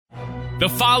The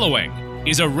following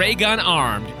is a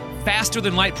ray-gun-armed,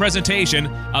 faster-than-light presentation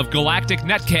of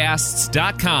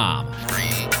GalacticNetcasts.com.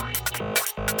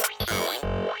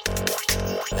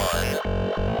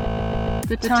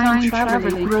 The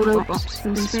time-traveling robots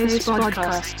from space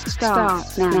podcast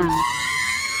starts now.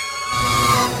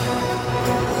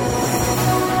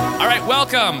 All right,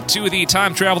 welcome to the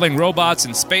Time-Traveling Robots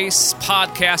in Space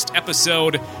podcast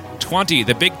episode 20.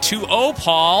 The big 2-0,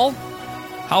 Paul.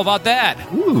 How about that?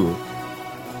 Ooh.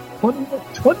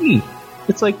 20.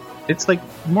 It's like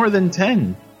more than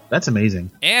 10. That's amazing.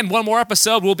 And one more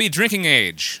episode will be drinking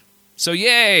age. So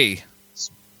yay.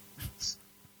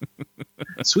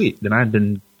 Sweet. Then I've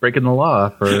been breaking the law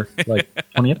for like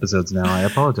 20 episodes now. I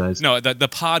apologize. No, the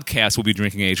podcast will be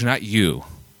drinking age, not you.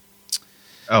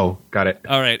 Oh, got it.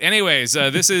 All right. Anyways,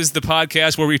 this is the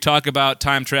podcast where we talk about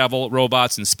time travel,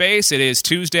 robots, and space. It is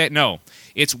Tuesday. No,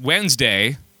 it's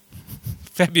Wednesday,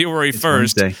 February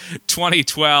 1st,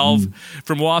 2012.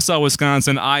 From Wausau,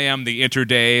 Wisconsin, I am the Inter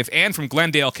Dave. And from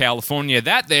Glendale, California,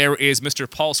 that there is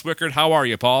Mr. Paul Swickard. How are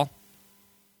you, Paul?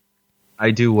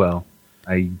 I do well.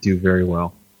 I do very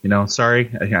well. You know,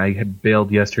 sorry, I had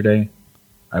bailed yesterday.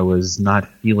 I was not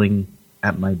feeling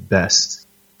at my best.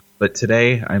 But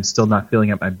today, I'm still not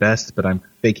feeling at my best, but I'm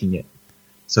faking it.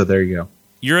 So there you go.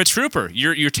 You're a trooper.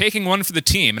 You're taking one for the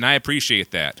team, and I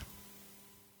appreciate that.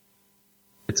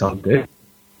 It's all good.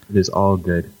 It is all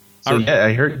good. So yeah,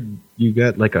 I heard you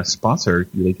got like a sponsor.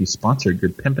 You sponsored. You're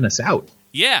pimping us out.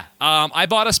 Yeah, I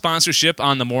bought a sponsorship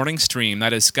on the morning stream.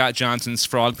 That is Scott Johnson's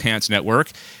Frog Pants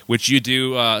Network, which you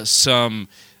do some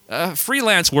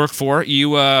freelance work for.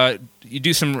 You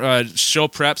do some show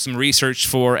prep, some research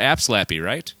for AppSlappy,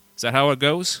 right? Is that how it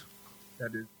goes?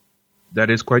 That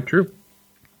is quite true.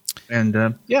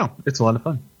 And yeah, it's a lot of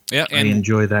fun. Yeah, and I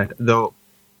enjoy that. Though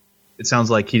it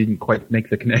sounds like he didn't quite make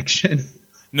the connection.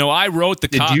 No, I wrote the.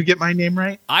 Did you get my name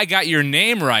right? I got your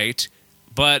name right,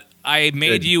 but I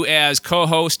made you as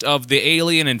co-host of the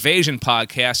Alien Invasion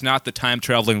podcast, not the Time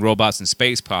Traveling Robots in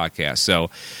Space podcast. So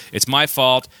it's my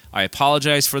fault. I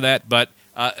apologize for that, but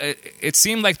it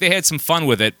seemed like they had some fun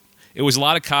with it. It was a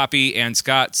lot of copy, and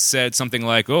Scott said something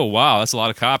like, "Oh, wow, that's a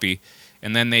lot of copy."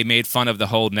 And then they made fun of the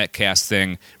whole netcast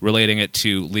thing, relating it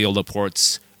to Leo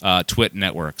Laporte's Twit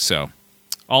network. So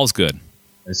all's good.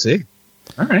 I see.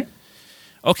 All right.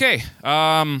 Okay.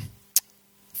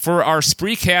 For our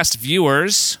Spreecast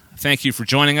viewers, thank you for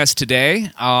joining us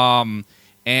today. And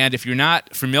if you're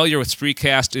not familiar with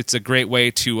Spreecast, it's a great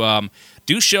way to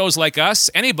do shows like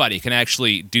us. Anybody can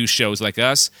actually do shows like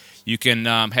us. You can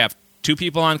have 2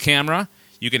 people on camera.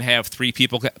 You can have 3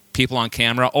 people on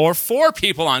camera, or 4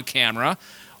 people on camera,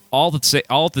 all at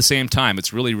the same time.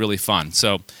 It's really, really fun.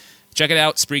 So check it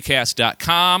out,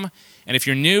 Spreecast.com. And if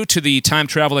you're new to the Time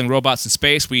Traveling Robots in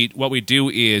Space, what we do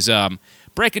is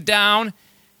break it down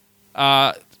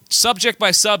subject by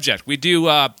subject. We do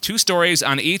 2 stories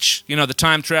on each, the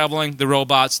time traveling, the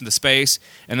robots, and the space,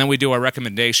 and then we do our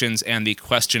recommendations and the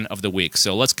question of the week.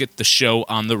 So let's get the show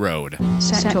on the road.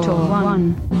 Sector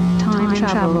 1, time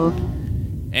travel.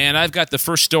 And I've got the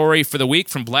first story for the week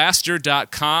from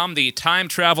Blaster.com, the time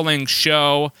traveling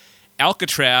show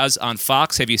Alcatraz on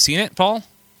Fox. Have you seen it, Paul?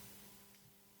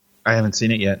 I haven't seen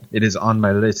it yet. It is on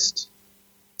my list.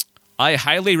 I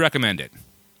highly recommend it.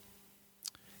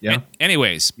 Yeah.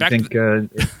 Anyways, back. You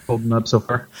think it's holding up so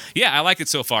far? Yeah, I like it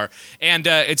so far. And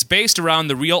it's based around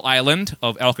the real island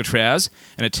of Alcatraz,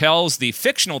 and it tells the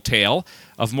fictional tale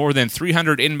of more than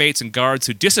 300 inmates and guards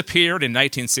who disappeared in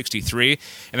 1963,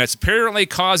 and it's apparently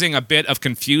causing a bit of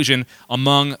confusion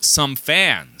among some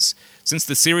fans. Since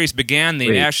the series began,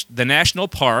 the National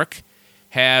Park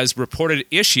has reported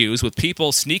issues with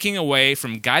people sneaking away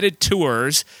from guided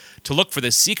tours to look for the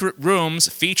secret rooms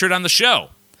featured on the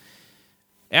show.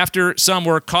 After some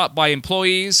were caught by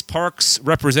employees, Parks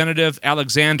Representative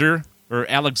Alexandria,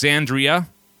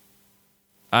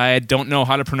 I don't know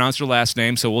how to pronounce her last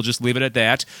name, so we'll just leave it at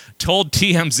that, told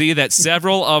TMZ that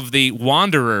several of the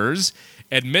wanderers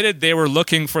admitted they were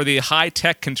looking for the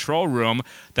high-tech control room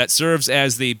that serves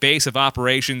as the base of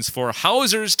operations for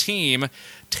Hauser's team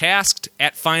tasked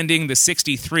at finding the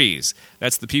 63s.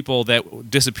 That's the people that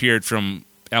disappeared from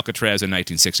Alcatraz in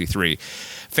 1963.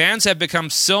 Fans have become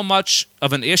so much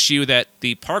of an issue that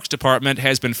the Parks Department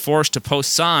has been forced to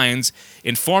post signs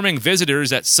informing visitors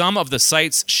that some of the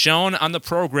sites shown on the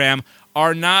program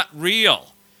are not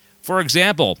real. For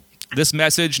example, this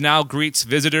message now greets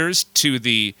visitors to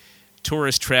the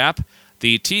tourist trap.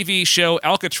 The TV show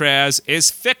Alcatraz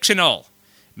is fictional.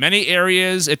 Many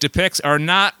areas it depicts are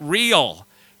not real.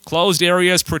 Closed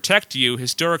areas protect you,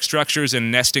 historic structures, and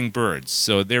nesting birds.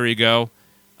 So there you go.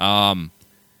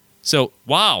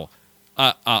 Wow.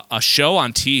 a show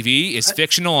on TV is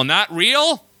fictional and not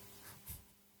real?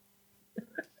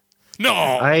 No.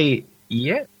 I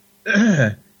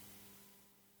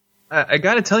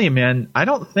got to tell you, man, I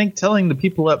don't think telling the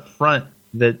people up front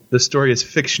that the story is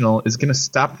fictional is going to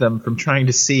stop them from trying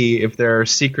to see if there are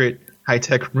secret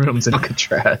high-tech rooms in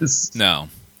Alcatraz. No.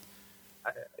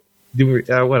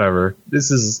 Whatever.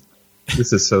 This is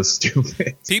so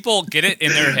stupid. People get it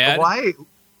in their head. Why?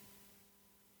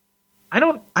 I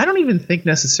don't even think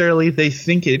necessarily they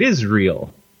think it is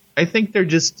real. I think they're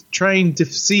just trying to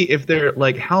see if they're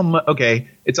like how much. Okay,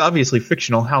 it's obviously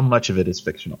fictional. How much of it is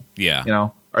fictional? Yeah. You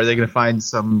know, are they going to find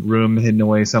some room hidden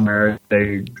away somewhere?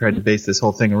 They tried to base this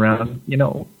whole thing around. You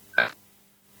know,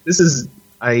 this is.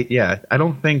 I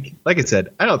don't think. Like I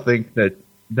said, I don't think that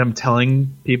them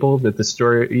telling people that the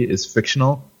story is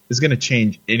fictional is going to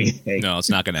change anything. No, it's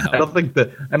not going to help. I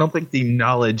don't think the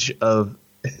knowledge of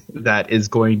that is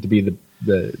going to be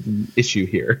the issue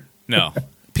here. No.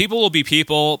 People will be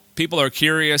people. People are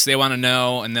curious. They want to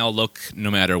know, and they'll look no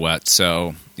matter what.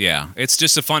 So, yeah. It's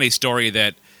just a funny story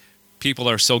that people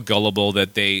are so gullible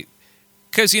that they...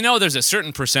 Because, there's a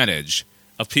certain percentage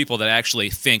of people that actually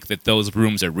think that those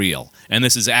rooms are real, and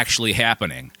this is actually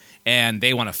happening, and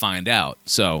they want to find out.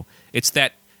 So, it's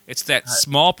that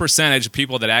small percentage of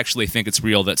people that actually think it's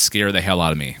real that scare the hell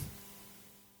out of me.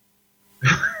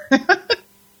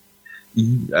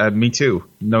 Me too.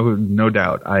 No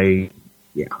doubt. I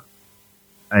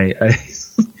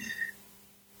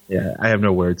have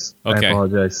no words. Okay. I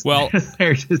apologize. Well, it's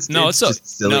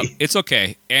silly. No, it's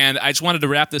okay. And I just wanted to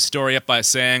wrap this story up by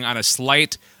saying, on a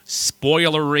slight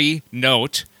spoilery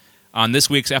note, on this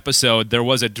week's episode, there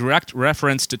was a direct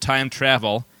reference to time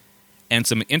travel, and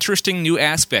some interesting new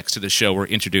aspects to the show were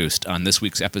introduced on this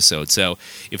week's episode. So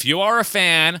if you are a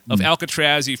fan of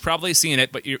Alcatraz, you've probably seen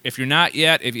it, but if you're not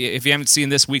yet, if you haven't seen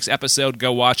this week's episode,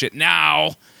 go watch it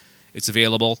now. It's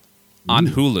available on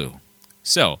Hulu.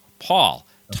 So, Paul,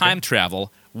 time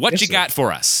travel, what you got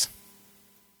for us?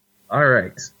 All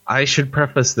right. I should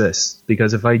preface this,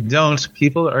 because if I don't,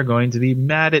 people are going to be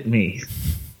mad at me.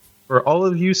 For all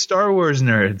of you Star Wars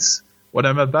nerds, what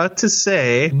I'm about to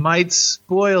say might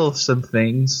spoil some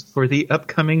things for the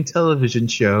upcoming television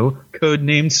show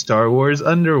codenamed Star Wars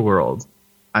Underworld.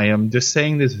 I am just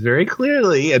saying this very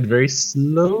clearly and very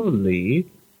slowly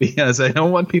because I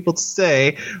don't want people to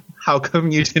say, how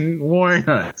come you didn't warn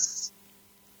us?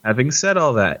 Having said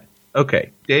all that,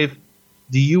 okay, Dave,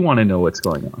 do you want to know what's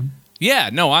going on?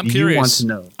 Yeah, no, I'm curious. You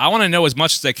want to know? I want to know as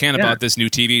much as I can about this new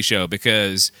TV show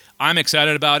because I'm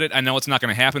excited about it. I know it's not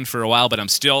going to happen for a while, but I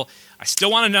still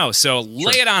want to know. So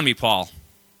lay it on me, Paul.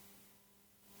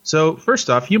 So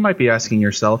first off, you might be asking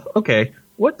yourself, okay,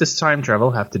 what does time travel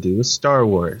have to do with Star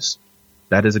Wars?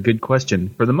 That is a good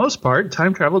question. For the most part,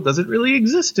 time travel doesn't really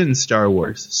exist in Star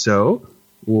Wars. So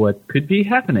what could be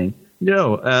happening?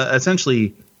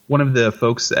 Essentially, one of the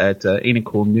folks at Ain't It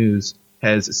Cool News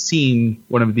has seen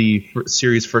one of the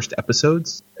series' first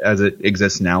episodes as it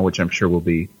exists now, which I'm sure will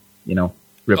be,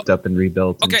 ripped up and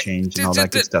rebuilt and changed and all that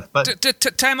good stuff. But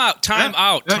time out.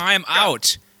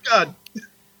 God.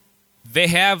 They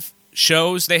have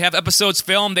shows, they have episodes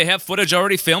filmed, they have footage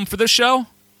already filmed for this show?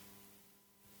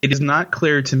 It is not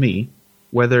clear to me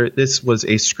whether this was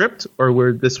a script or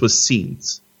where this was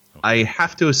scenes. I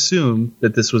have to assume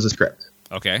that this was a script.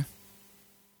 Okay.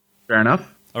 Fair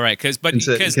enough. All right,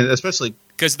 especially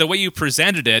because the way you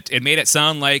presented it, it made it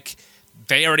sound like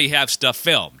they already have stuff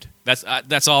filmed.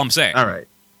 That's all I'm saying. All right.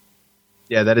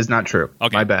 Yeah, that is not true.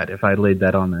 Okay. My bad if I laid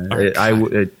that on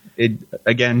there. It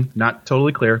again, not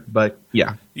totally clear, but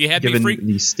yeah. You had given me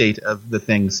the state of the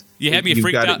things. You had me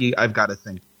freaked out. I've got to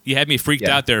think. You had me freaked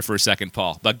out there for a second,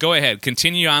 Paul. But go ahead,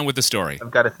 continue on with the story.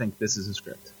 I've got to think this is a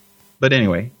script. But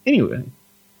anyway,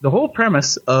 the whole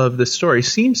premise of the story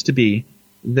seems to be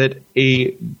that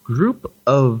a group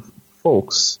of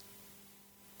folks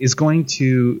is going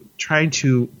to try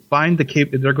to find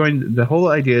the whole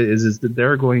idea is that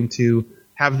they're going to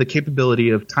have the capability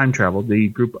of time travel, the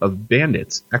group of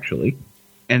bandits actually,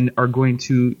 and are going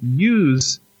to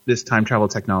use this time travel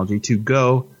technology to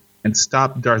go and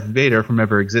stop Darth Vader from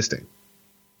ever existing.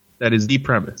 That is the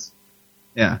premise.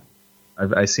 Yeah.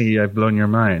 I see I've blown your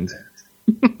mind.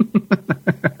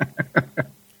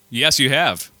 Yes, you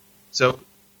have. So,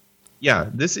 yeah,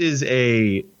 this is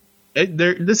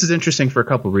this is interesting for a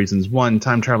couple of reasons. One,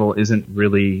 time travel isn't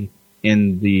really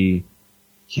in the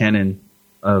canon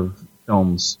of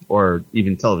films or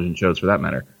even television shows for that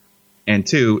matter. And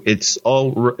two, it's it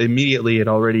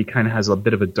already kind of has a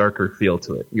bit of a darker feel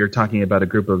to it. You're talking about a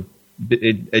group of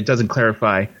it doesn't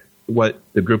clarify what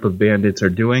the group of bandits are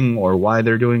doing or why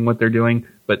they're doing what they're doing,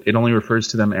 but it only refers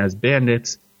to them as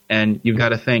bandits. And you've got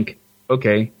to think,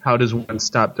 okay, how does one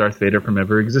stop Darth Vader from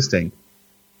ever existing?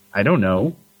 I don't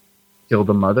know. Kill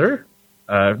the mother?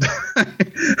 I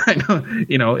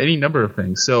know, any number of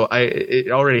things. So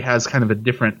it already has kind of a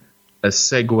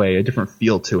segue, a different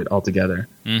feel to it altogether.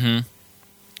 Mm-hmm.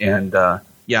 And I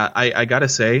gotta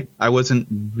say, I wasn't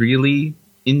really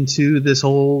into this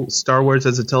whole Star Wars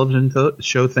as a television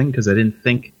show thing because I didn't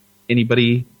think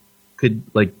anybody could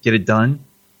get it done.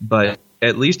 But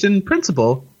at least in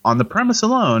principle, on the premise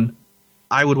alone,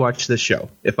 I would watch this show.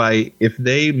 If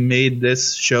they made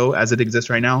this show as it exists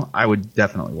right now, I would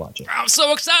definitely watch it. I'm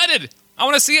so excited. I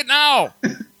want to see it now.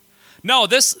 No,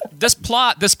 this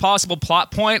possible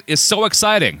plot point is so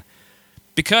exciting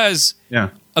because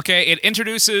okay, it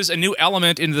introduces a new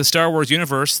element into the Star Wars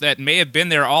universe that may have been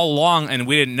there all along and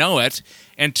we didn't know it.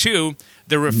 And two,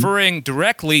 they're referring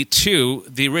directly to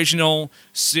the original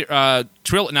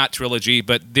not trilogy,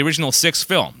 but the original 6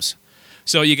 films.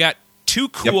 So you got two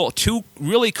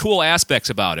really cool aspects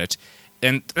about it.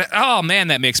 And oh man,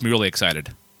 that makes me really excited.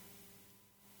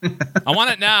 I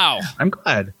want it now. I'm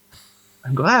glad.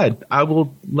 I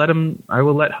will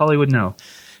let Hollywood know.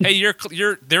 Hey,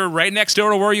 they're right next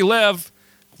door to where you live.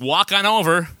 Walk on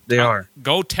over. They are.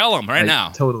 Go tell them now.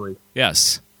 Totally.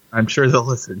 Yes. I'm sure they'll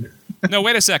listen. No,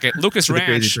 wait a second. Lucas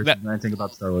Ranch. Ranting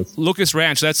about Star Wars. Lucas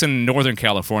Ranch. That's in Northern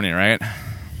California, right?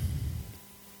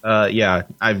 Yeah.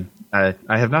 I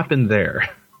have not been there.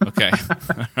 Okay.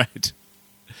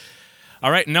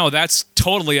 All right. No, that's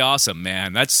totally awesome,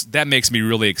 man. That makes me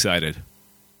really excited.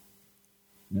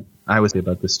 I was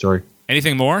about this story.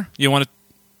 Anything more?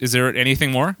 Is there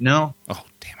anything more? No. Oh,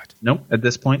 damn it. Nope. At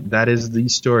this point, that is the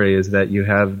story, is that you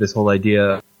have this whole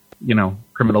idea,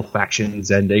 criminal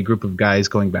factions and a group of guys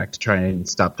going back to try and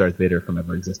stop Darth Vader from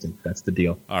ever existing. That's the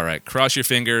deal. All right. Cross your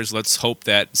fingers. Let's hope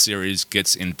that series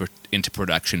gets into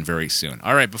production very soon.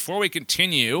 All right. Before we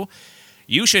continue,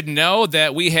 you should know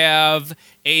that we have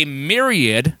a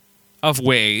myriad of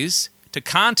ways to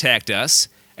contact us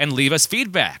and leave us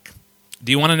feedback.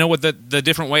 Do you want to know what the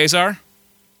different ways are?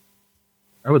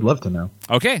 I would love to know.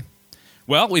 Okay.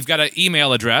 Well, we've got an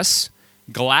email address,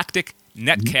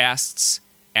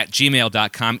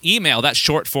 galacticnetcasts@gmail.com. Email, that's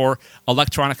short for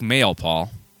electronic mail,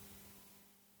 Paul.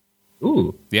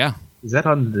 Ooh. Yeah. Is that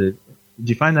did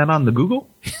you find that on the Google?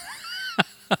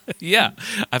 Yeah.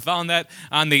 I found that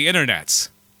on the internets,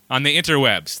 on the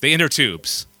interwebs, the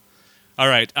intertubes. All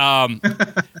right.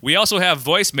 We also have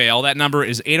voicemail. That number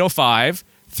is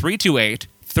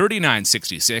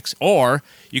 805-328-3966. Or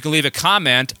you can leave a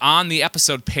comment on the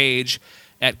episode page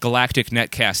at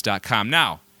galacticnetcast.com.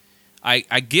 Now, I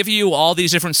give you all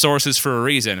these different sources for a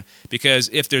reason, because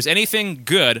if there's anything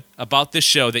good about this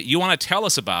show that you want to tell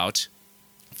us about,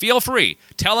 feel free.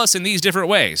 Tell us in these different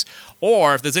ways.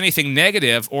 Or if there's anything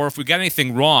negative, or if we got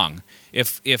anything wrong,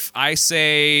 if I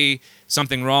say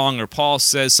something wrong, or Paul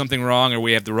says something wrong, or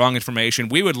we have the wrong information,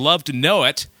 we would love to know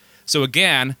it. So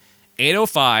again,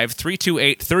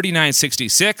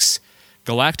 805-328-3966,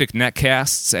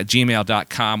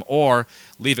 galacticnetcasts@gmail.com, or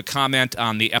leave a comment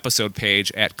on the episode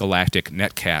page at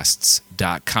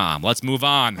galacticnetcasts.com. Let's move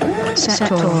on.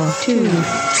 Sector 2.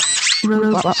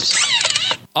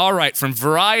 Robots. All right, from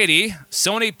Variety,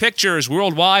 Sony Pictures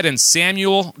Worldwide and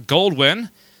Samuel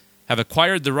Goldwyn have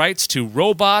acquired the rights to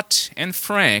Robot and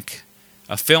Frank,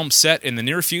 a film set in the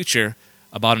near future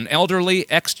about an elderly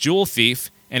ex-jewel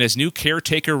thief and his new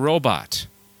caretaker robot.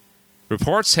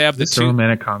 Reports have the two... a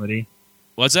romantic comedy?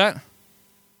 What's that?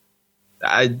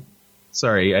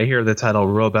 Sorry, I hear the title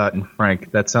Robot and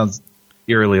Frank. That sounds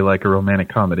eerily like a romantic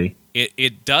comedy.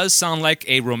 It does sound like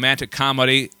a romantic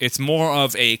comedy. It's more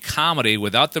of a comedy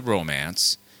without the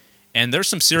romance. And there's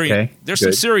some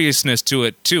some seriousness to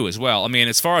it, too, as well. I mean,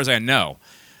 as far as I know.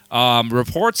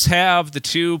 Reports have the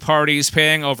two parties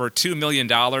paying over $2 million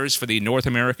for the North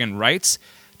American rights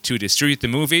to distribute the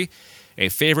movie. A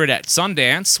favorite at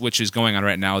Sundance, which is going on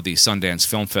right now, the Sundance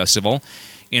Film Festival.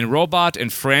 In Robot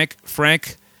and Frank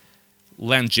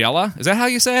Langella. Is that how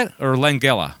you say it? Or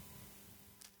Langella?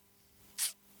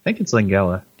 I think it's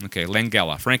Langella. Okay,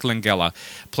 Langella. Frank Langella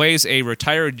plays a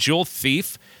retired jewel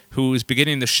thief who's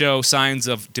beginning to show signs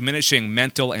of diminishing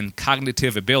mental and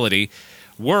cognitive ability.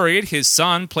 Worried, his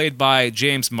son, played by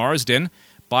James Marsden,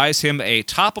 buys him a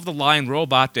top-of-the-line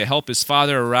robot to help his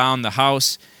father around the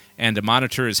house and to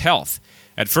monitor his health.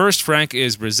 At first, Frank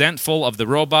is resentful of the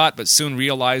robot, but soon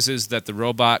realizes that the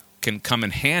robot can come in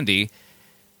handy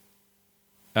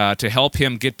to help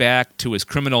him get back to his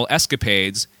criminal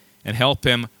escapades and help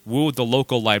him woo the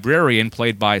local librarian,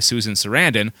 played by Susan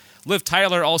Sarandon. Liv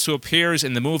Tyler also appears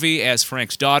in the movie as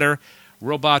Frank's daughter.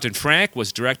 Robot and Frank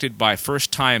was directed by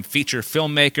first-time feature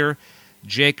filmmaker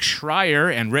Jake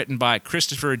Schreier and written by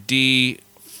Christopher D.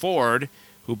 Ford,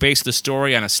 who based the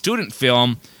story on a student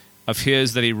film of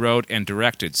his that he wrote and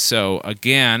directed. So,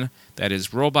 again, that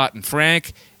is Robot and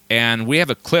Frank, and we have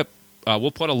a clip.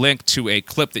 We'll put a link to a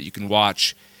clip that you can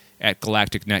watch at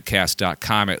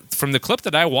galacticnetcast.com. From the clip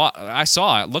that I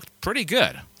saw, it looked pretty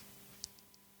good.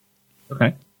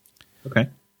 Okay.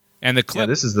 And the clip,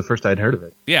 this is the first I'd heard of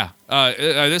it. Yeah,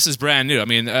 this is brand new. I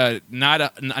mean, not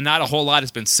a whole lot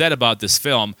has been said about this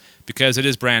film because it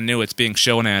is brand new. It's being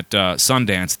shown at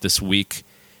Sundance this week,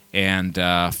 and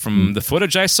from the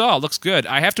footage I saw, it looks good.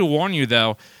 I have to warn you,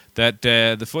 though, that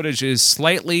the footage is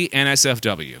slightly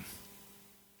NSFW.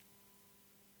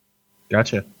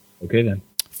 Gotcha. Okay, then.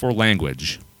 For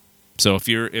language. So if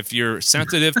you're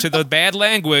sensitive to the bad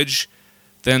language,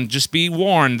 then just be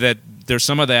warned that there's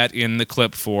some of that in the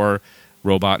clip for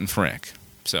Robot and Frank.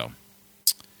 So,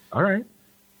 all right,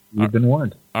 you've been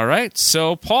warned. All right,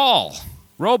 so Paul,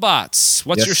 robots.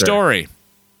 What's your story?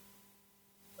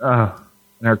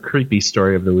 Our creepy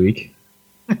story of the week.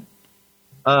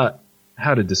 How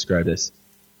to describe this?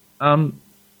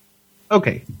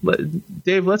 Okay,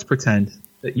 Dave. Let's pretend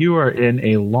that you are in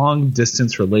a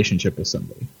long-distance relationship with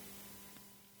somebody.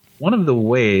 One of the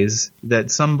ways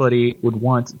that somebody would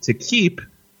want to keep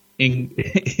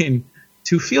in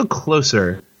to feel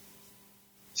closer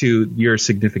to your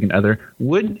significant other,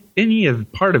 would any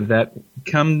of part of that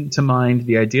come to mind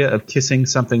the idea of kissing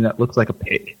something that looks like a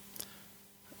pig?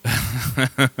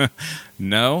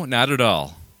 No, not at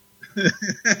all.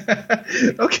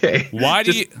 Okay. Why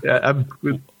do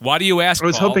you ask? I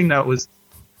was hoping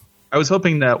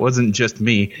that wasn't just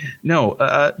me. No,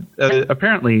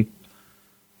 apparently.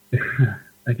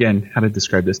 Again, how to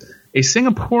describe this? A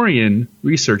Singaporean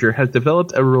researcher has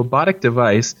developed a robotic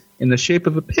device in the shape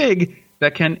of a pig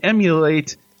that can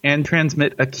emulate and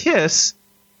transmit a kiss,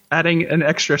 adding an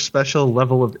extra special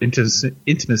level of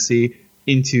intimacy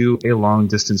into a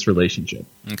long-distance relationship.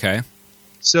 Okay.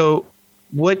 So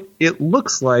what it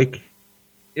looks like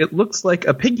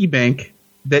a piggy bank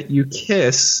that you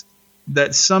kiss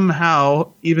that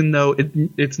somehow, even though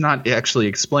it's not actually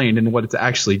explained in what it's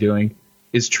actually doing,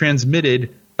 is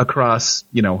transmitted across,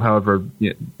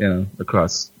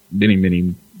 across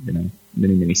many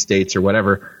states or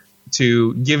whatever,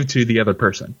 to give to the other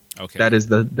person. Okay. That is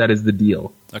the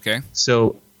deal. Okay.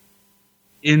 So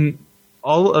in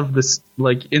all of this,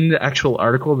 like in the actual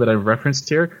article that I've referenced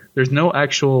here, there's no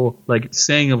actual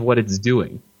saying of what it's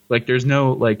doing. Like there's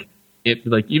no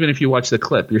even if you watch the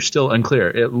clip, you're still unclear.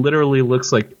 It literally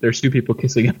looks like there's two people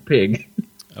kissing a pig.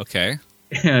 Okay.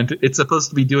 And it's supposed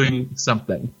to be doing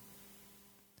something.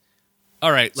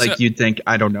 All right. You'd think,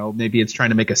 I don't know, maybe it's trying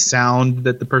to make a sound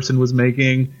that the person was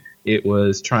making. It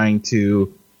was trying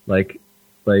to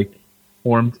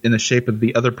formed in the shape of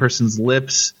the other person's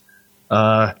lips.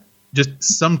 Just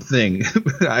something.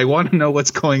 I want to know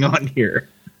what's going on here.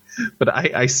 But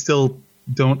I still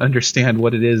don't understand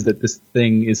what it is that this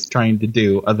thing is trying to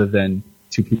do other than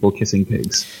two people kissing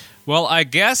pigs. Well, I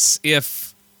guess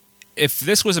if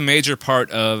this was a major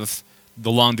part of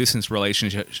the long-distance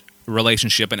relationship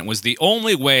and it was the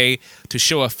only way to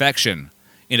show affection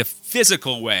in a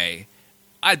physical way,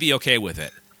 I'd be okay with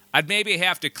it. I'd maybe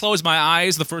have to close my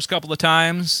eyes the first couple of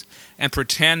times and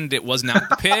pretend it was not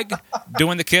the pig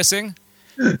doing the kissing.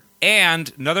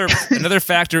 And another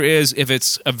factor is if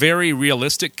it's a very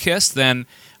realistic kiss, then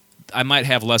I might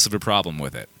have less of a problem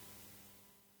with it.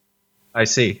 I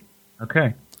see.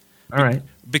 Okay. All right.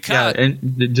 Because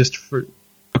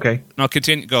okay. No,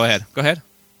 continue. Go ahead.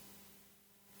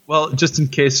 Well, just in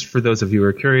case for those of you who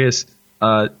are curious,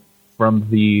 from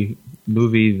the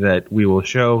movie that we will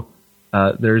show,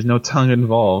 there's no tongue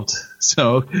involved.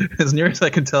 So as near as I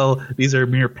can tell, these are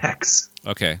mere pecks.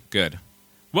 Okay, good.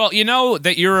 Well, you know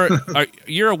that you're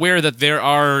aware that there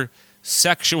are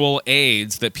sexual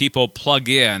aids that people plug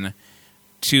in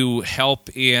to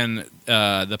help in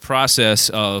the process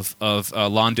of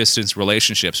long distance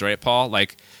relationships, right, Paul?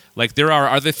 Like there are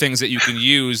other things that you can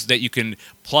use that you can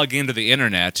plug into the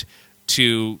internet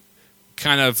to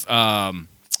kind of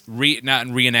not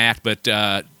reenact, but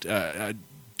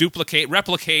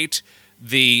replicate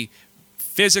the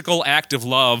physical act of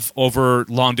love over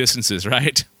long distances,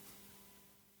 right?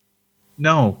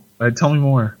 No, tell me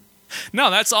more. No,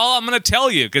 that's all I'm going to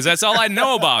tell you because that's all I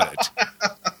know about it.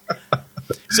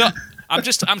 So I'm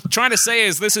trying to say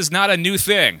is this is not a new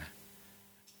thing,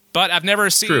 but I've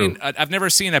never seen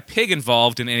a pig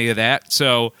involved in any of that.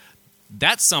 So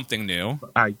that's something new.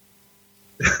 I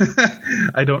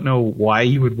don't know why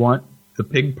you would want the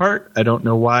pig part. I don't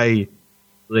know why.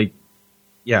 I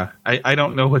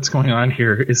don't know what's going on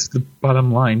here. Is the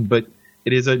bottom line, but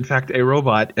It is, in fact, a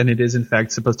robot, and it is, in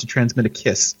fact, supposed to transmit a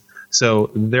kiss. So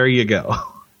there you go.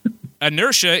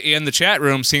 Inertia in the chat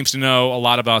room seems to know a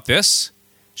lot about this.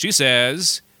 She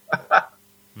says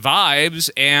vibes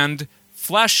and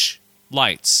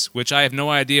fleshlights, which I have no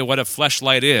idea what a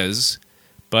fleshlight is,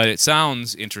 but it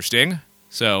sounds interesting.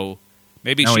 So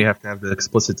maybe now we have to have the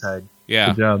explicit tag. Yeah.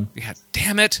 Good job. Yeah.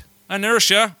 Damn it,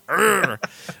 Inertia.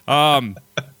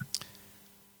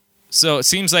 So it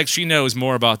seems like she knows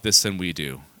more about this than we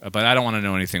do, but I don't want to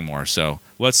know anything more. So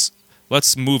let's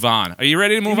move on. Are you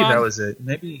ready to move Maybe on? that was it.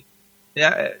 Maybe,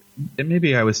 yeah.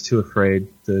 Maybe I was too afraid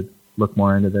to look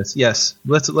more into this. Yes,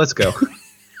 let's go.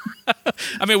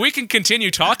 I mean, we can continue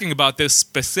talking about this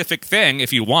specific thing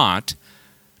if you want.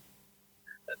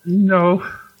 No,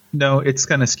 it's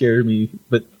kind of scared me,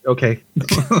 but okay.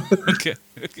 Okay.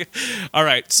 All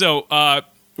right. So we're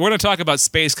going to talk about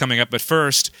space coming up, but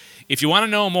first, if you want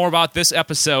to know more about this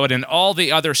episode and all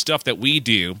the other stuff that we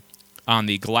do on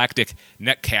the Galactic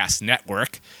Netcast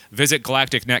Network, visit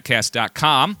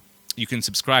galacticnetcast.com. You can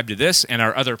subscribe to this and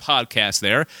our other podcasts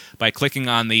there by clicking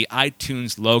on the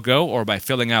iTunes logo or by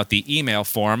filling out the email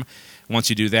form. Once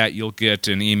you do that, you'll get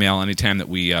an email anytime that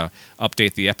we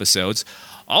update the episodes.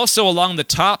 Also, along the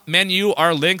top menu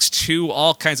are links to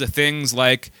all kinds of things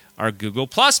like our Google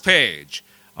Plus page,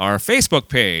 our Facebook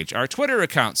page, our Twitter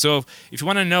account. So if you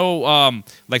want to know,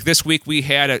 like this week we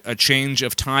had a change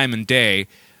of time and day.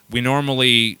 We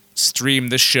normally stream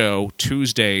this show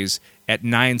Tuesdays at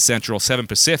 9 Central, 7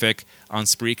 Pacific on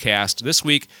Spreecast. This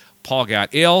week, Paul got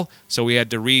ill, so we had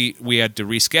to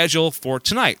reschedule for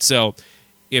tonight. So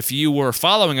if you were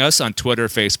following us on Twitter,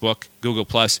 Facebook, Google+,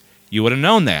 you would have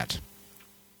known that.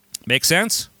 Make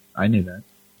sense? I knew that.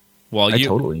 Well, I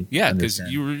totally yeah, because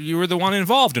understand. you were the one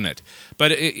involved in it.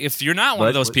 But if you're not one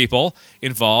of those people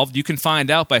involved, you can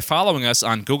find out by following us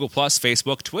on Google+,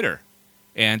 Facebook, Twitter,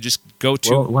 and just go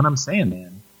to... Well, what I'm saying,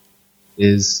 man,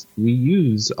 is we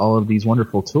use all of these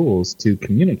wonderful tools to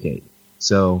communicate.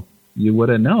 So you would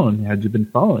have known had you been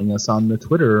following us on the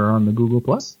Twitter or on the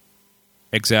Google+.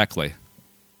 Exactly.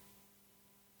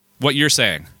 What you're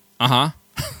saying. Uh-huh.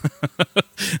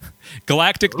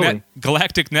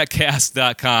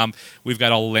 GalacticNetcast.com. We've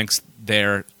got all the links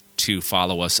there to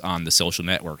follow us on the social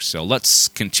networks. So let's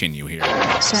continue here.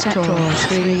 Sector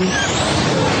 3.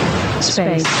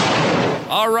 Space.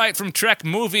 All right, from Trek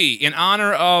Movie, in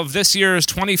honor of this year's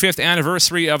 25th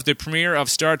anniversary of the premiere of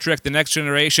Star Trek The Next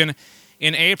Generation,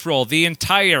 in April, the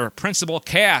entire principal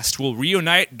cast will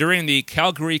reunite during the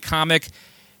Calgary Comic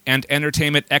and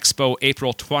Entertainment Expo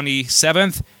April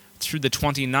 27th through the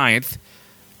 29th.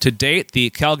 To date,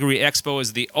 the Calgary Expo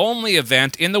is the only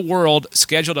event in the world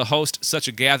scheduled to host such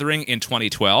a gathering in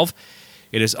 2012.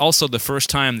 It is also the first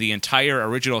time the entire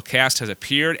original cast has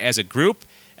appeared as a group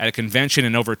at a convention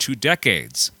in over 2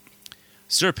 decades.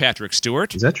 Sir Patrick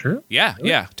Stewart. Is that true? Yeah, Really?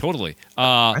 yeah, totally.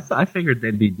 I figured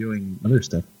they'd be doing other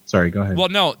stuff. Sorry, go ahead. Well,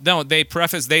 no, they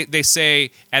preface, they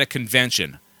say at a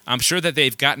convention. I'm sure that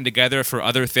they've gotten together for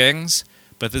other things,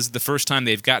 but this is the first time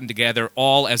they've gotten together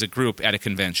all as a group at a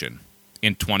convention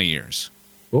in 20 years.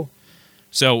 Cool.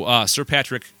 So Sir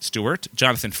Patrick Stewart,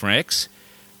 Jonathan Frakes,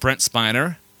 Brent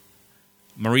Spiner,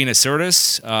 Marina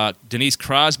Sirtis, Denise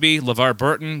Crosby, LeVar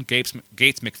Burton, Gates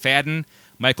McFadden,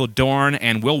 Michael Dorn,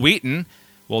 and Will Wheaton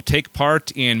will take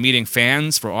part in meeting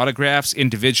fans for autographs,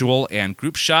 individual and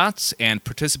group shots, and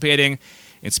participating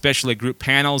in specially group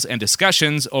panels and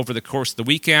discussions over the course of the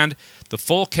weekend. The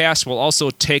full cast will also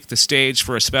take the stage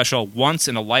for a special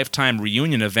once-in-a-lifetime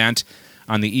reunion event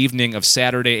on the evening of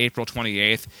Saturday, April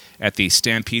 28th at the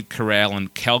Stampede Corral in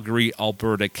Calgary,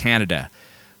 Alberta, Canada.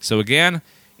 So again,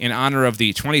 in honor of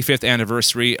the 25th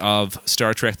anniversary of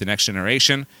Star Trek The Next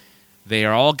Generation, they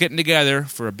are all getting together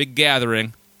for a big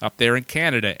gathering up there in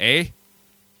Canada, eh?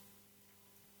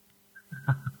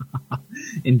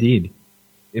 Indeed.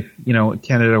 If,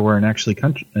 Canada were an actual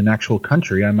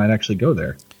country, I might actually go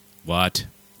there. What?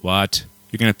 You're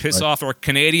going to piss off our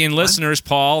Canadian listeners,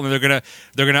 Paul, and they're going to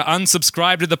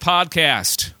unsubscribe to the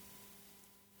podcast.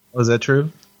 Oh, is that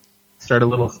true? Start a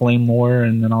little flame war,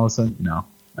 and then all of a sudden, no.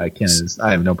 I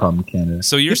have no problem with Canada.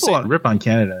 So you're People rip on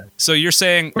Canada. So you're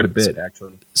saying quite a bit,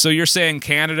 actually. So you're saying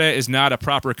Canada is not a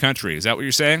proper country? Is that what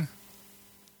you're saying?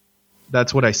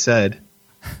 That's what I said.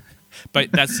 But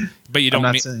you don't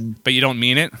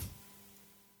mean it.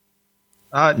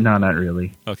 No, not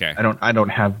really. Okay. I don't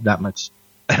have that much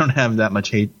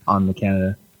hate on the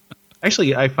Canada.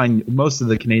 Actually, I find most of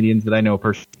the Canadians that I know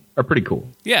are pretty cool.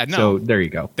 Yeah, no. So there you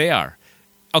go. They are.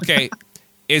 Okay.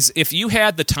 If you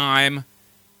had the time,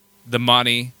 the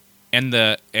money, and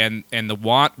the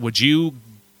want, would you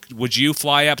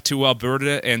fly up to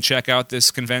Alberta and check out this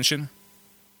convention?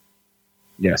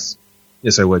 Yes.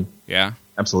 Yes, I would. Yeah.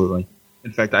 Absolutely.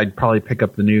 In fact, I'd probably pick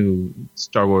up the new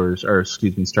Star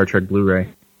Trek Blu-ray,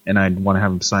 and I'd want to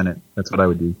have them sign it. That's what I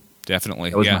would do.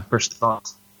 Definitely. That was yeah. my first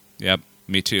thought. Yep.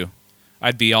 Me too.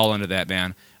 I'd be all into that,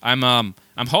 man. I'm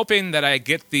hoping that I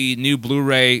get the new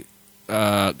Blu-ray.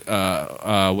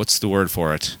 What's the word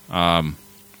for it?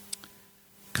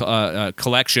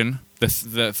 Collection.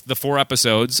 The 4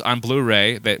 episodes on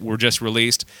Blu-ray that were just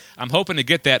released. I'm hoping to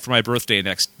get that for my birthday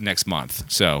next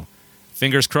month. So,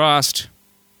 fingers crossed.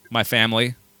 My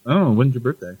family. Oh, when's your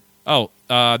birthday? Oh,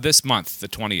 this month, the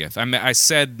 20th. I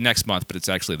said next month, but it's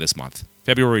actually this month,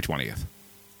 February 20th.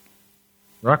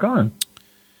 Rock on.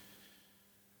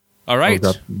 All right.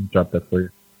 I'll drop that for you.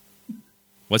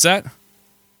 What's that?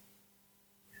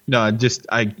 No,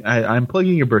 I'm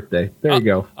plugging your birthday. There you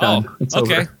go. Done. It's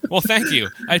okay. over. Well, thank you.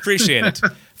 I appreciate it.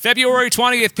 February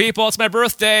 20th, people. It's my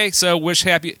birthday, so wish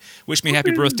me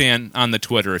happy birthday on the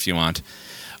Twitter if you want.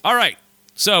 All right.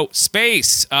 So,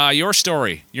 space. Your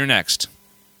story. You're next.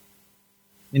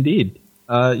 Indeed.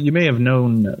 You may have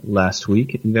known last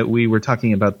week that we were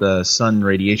talking about the sun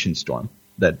radiation storm,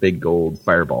 that big gold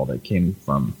fireball that came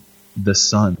from the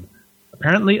sun.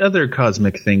 Apparently, other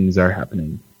cosmic things are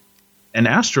happening. An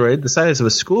asteroid the size of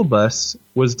a school bus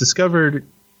was discovered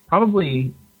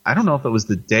probably, I don't know if it was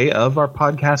the day of our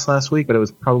podcast last week, but it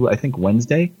was probably, I think,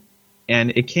 Wednesday.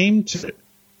 And it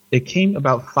came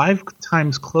about 5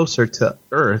 times closer to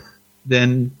Earth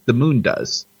than the moon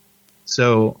does.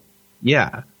 So,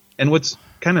 yeah. And what's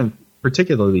kind of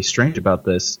particularly strange about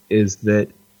this is that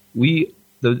it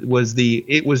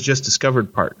was just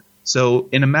discovered part. So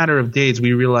in a matter of days,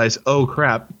 we realized, oh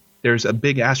crap, there's a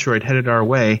big asteroid headed our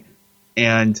way.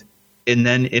 And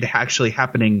then it actually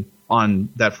happening on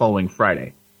that following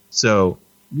Friday. So,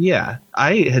 yeah,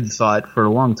 I had thought for a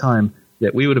long time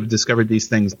that we would have discovered these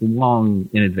things long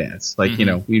in advance. Like,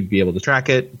 we'd be able to track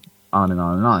it on and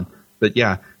on and on. But,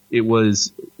 yeah,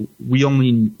 we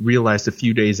only realized a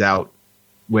few days out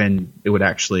when it would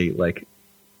actually,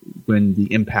 when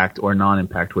the impact or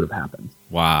non-impact would have happened.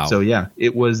 Wow. So, yeah,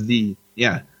 it was and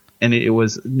it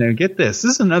was, now get this.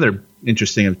 This is another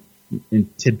interesting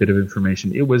tidbit of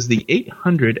information. It was the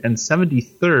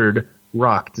 873rd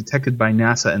rock detected by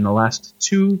NASA in the last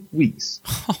 2 weeks.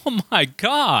 Oh my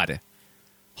God!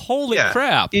 Holy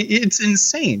crap! It's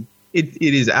insane. It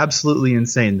is absolutely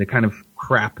insane. The kind of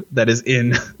crap that is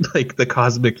in the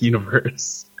cosmic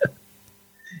universe.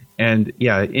 And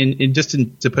yeah,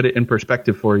 to put it in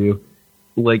perspective for you,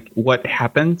 what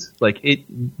happened?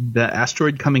 The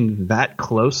asteroid coming that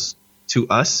close to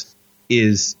us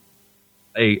is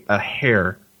a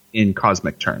hair in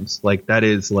cosmic terms. That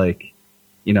is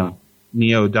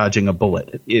Neo dodging a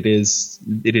bullet. It is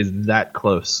that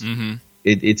close. Mm-hmm.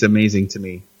 It's amazing to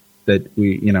me that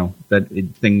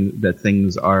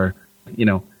things are,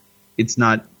 it's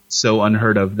not so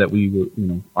unheard of that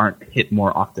we aren't hit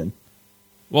more often.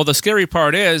 Well, the scary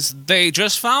part is they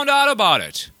just found out about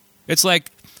it. It's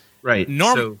right.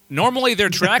 Normally they're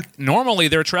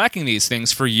tracking these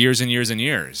things for years and years and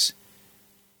years.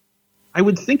 I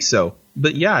would think so.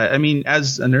 But yeah, I mean,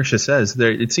 as Inertia says,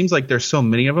 it seems like there's so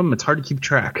many of them, it's hard to keep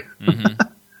track. Mm-hmm.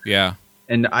 Yeah.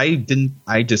 And I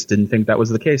just didn't think that was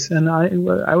the case, and I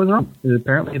was wrong.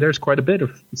 Apparently there's quite a bit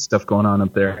of stuff going on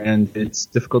up there, and it's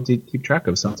difficult to keep track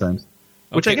of sometimes.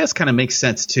 Okay. Which I guess kind of makes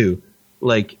sense too.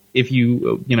 If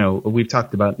we've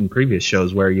talked about in previous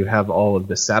shows where you have all of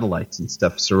the satellites and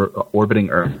stuff orbiting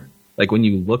Earth. When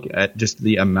you look at just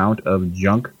the amount of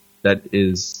junk that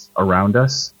is around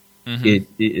us, mm-hmm.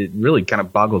 it really kind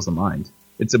of boggles the mind.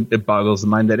 It boggles the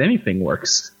mind that anything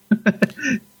works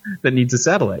that needs a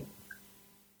satellite.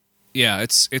 Yeah,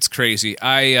 it's crazy.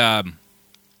 I'm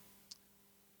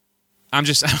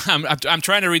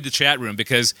trying to read the chat room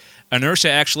because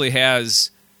Inertia actually has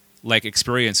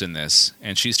experience in this,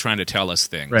 and she's trying to tell us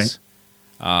things. Right.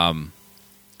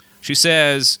 She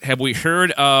says, "Have we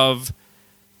heard of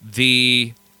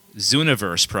the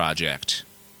Zooniverse project?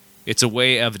 It's a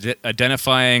way of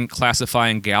identifying,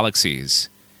 classifying galaxies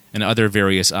and other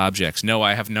various objects." No,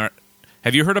 I have not.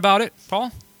 Have you heard about it,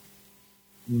 Paul?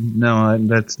 No,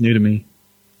 that's new to me.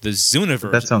 The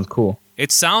Zooniverse. That sounds cool.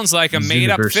 It sounds like a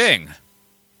made-up thing.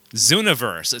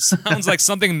 Zooniverse. It sounds like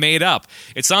something made up.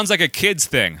 It sounds like a kid's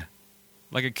thing.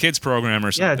 Like a kid's program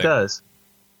or something. Yeah, it does.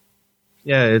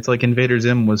 Yeah, it's like Invader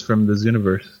Zim was from the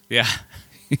Zooniverse. Yeah.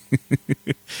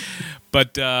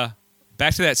 But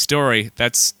back to that story,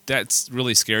 that's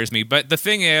really scares me. But the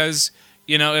thing is,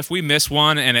 if we miss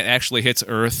one and it actually hits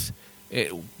Earth,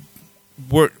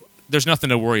 there's nothing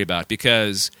to worry about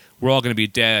because we're all going to be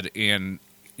dead in,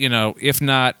 if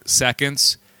not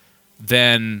seconds,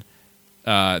 then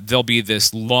there'll be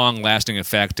this long-lasting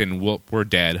effect, and we're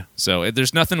dead. So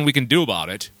there's nothing we can do about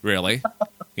it, really.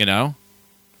 You know?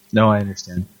 No, I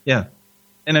understand. Yeah.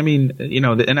 And I mean,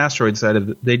 an asteroid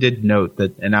they did note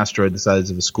that an asteroid the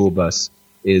size of a school bus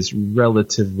is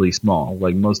relatively small.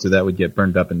 Like, most of that would get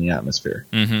burned up in the atmosphere.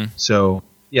 Mm-hmm. So,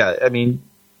 yeah, I mean,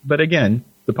 but again,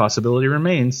 the possibility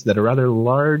remains that a rather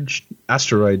large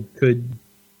asteroid could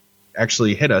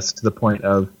actually hit us to the point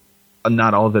of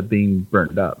not all of it being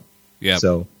burned up. Yeah.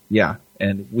 So, yeah.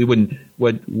 And we wouldn't,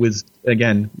 what was,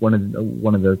 again, one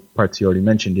of the parts you already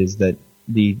mentioned is that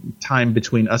the time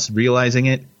between us realizing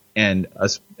it and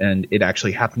it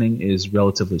actually happening is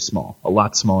relatively small, a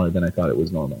lot smaller than I thought it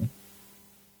was normally.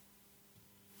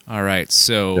 All right,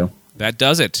 so that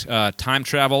does it. Time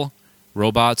travel,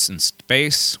 robots, and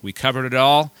space. We covered it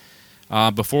all.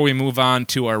 Before we move on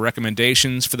to our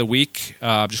recommendations for the week,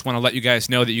 just want to let you guys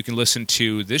know that you can listen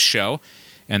to this show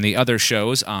and the other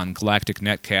shows on Galactic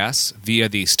Netcasts via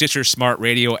the Stitcher Smart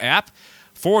Radio app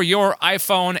for your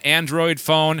iPhone, Android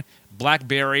phone,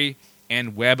 BlackBerry,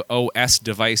 and WebOS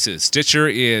devices. Stitcher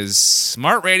is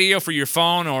smart radio for your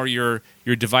phone or your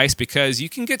device, because you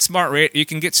can get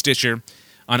Stitcher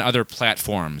on other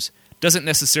platforms. Doesn't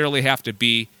necessarily have to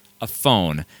be a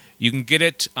phone. You can get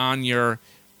it on your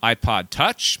iPod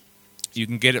Touch. You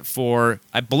can get it for,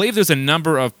 I believe there's a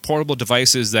number of portable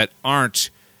devices that aren't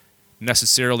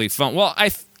necessarily phone. Well,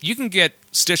 you can get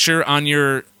Stitcher on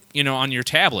your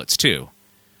tablets too,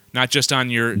 not just on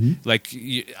your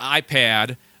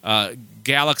iPad,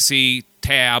 Galaxy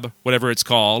Tab, whatever it's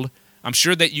called. I'm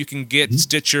sure that you can get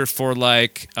Stitcher for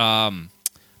the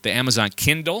Amazon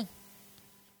Kindle,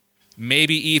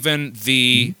 maybe even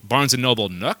the Barnes & Noble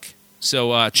Nook.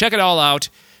 So check it all out.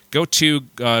 Go to,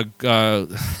 I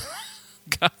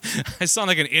sound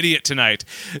like an idiot tonight,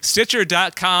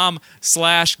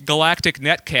 Stitcher.com/Galactic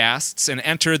Netcasts, and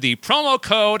enter the promo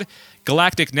code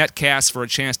Galactic Netcasts for a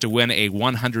chance to win a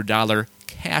 $100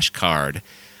 cash card.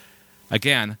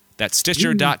 Again, that's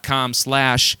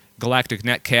Stitcher.com/Galactic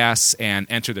Netcasts, and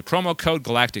enter the promo code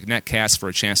Galactic Netcasts for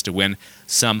a chance to win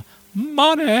some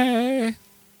money.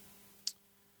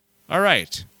 All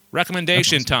right,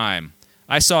 recommendation time.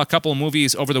 I saw a couple of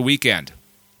movies over the weekend.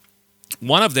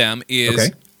 One of them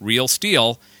is Real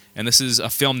Steel, and this is a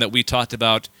film that we talked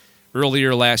about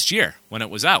earlier last year when it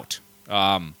was out.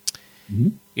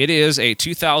 It is a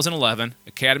 2011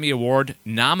 Academy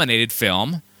Award-nominated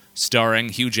film starring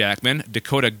Hugh Jackman,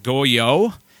 Dakota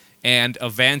Goyo, and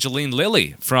Evangeline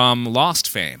Lilly from Lost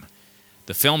fame.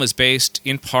 The film is based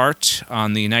in part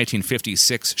on the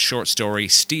 1956 short story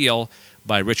Steel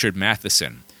by Richard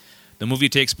Matheson. The movie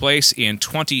takes place in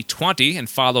 2020 and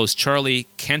follows Charlie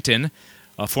Kenton,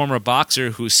 a former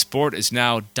boxer whose sport is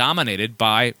now dominated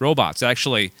by robots.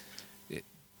 Actually,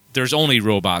 there's only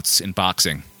robots in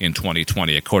boxing in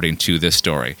 2020, according to this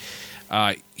story.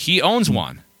 He owns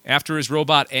one. After his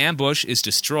robot ambush is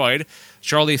destroyed,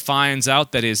 Charlie finds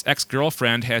out that his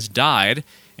ex-girlfriend has died,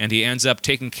 and he ends up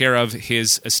taking care of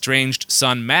his estranged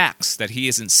son, Max, that he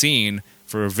hasn't seen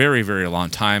for a very, very long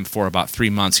time. For about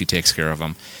 3 months, he takes care of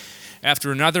him.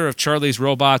 After another of Charlie's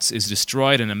robots is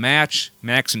destroyed in a match,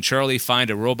 Max and Charlie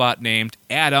find a robot named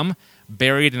Adam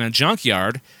buried in a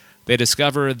junkyard. They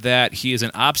discover that he is an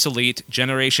obsolete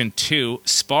Generation 2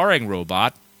 sparring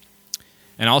robot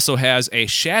and also has a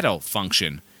shadow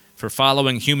function for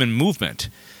following human movement.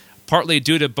 Partly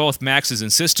due to both Max's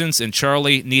insistence and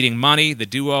Charlie needing money, the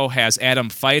duo has Adam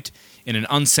fight in an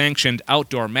unsanctioned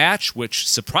outdoor match, which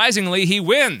surprisingly he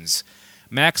wins.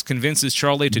 Max convinces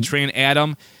Charlie to train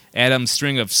Adam. Adam's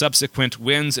string of subsequent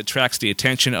wins attracts the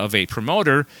attention of a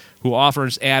promoter who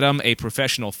offers Adam a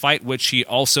professional fight, which he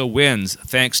also wins,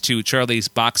 thanks to Charlie's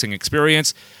boxing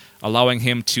experience, allowing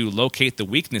him to locate the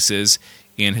weaknesses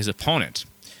in his opponent.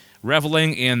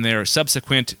 Reveling in their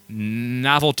subsequent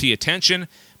novelty attention,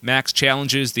 Max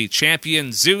challenges the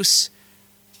champion Zeus,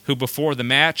 who before the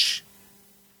match...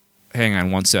 Hang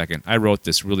on 1 second. I wrote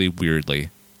this really weirdly.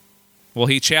 Well,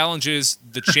 he challenges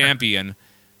the champion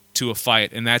to a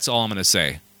fight, and that's all I'm going to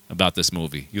say about this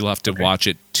movie. You'll have to watch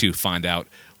it to find out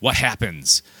what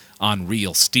happens on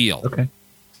Real Steel. Okay.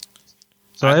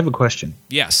 So I have a question.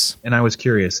 Yes. And I was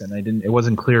curious, and it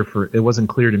wasn't clear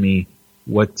to me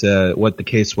what the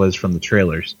case was from the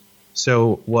trailers.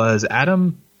 So was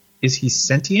Adam, is he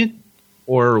sentient,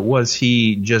 or was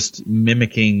he just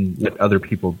mimicking what other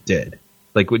people did?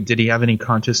 Like, did he have any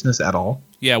consciousness at all?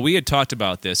 Yeah, we had talked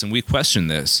about this, and we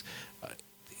questioned this.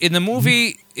 In the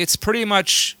movie, it's pretty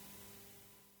much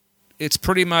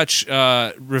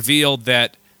revealed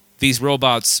that these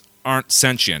robots aren't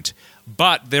sentient.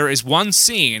 But there is one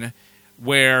scene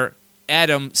where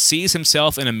Adam sees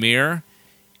himself in a mirror,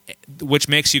 which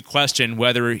makes you question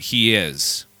whether he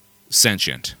is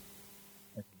sentient.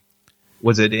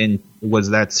 Was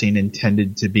that scene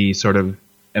intended to be sort of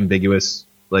ambiguous?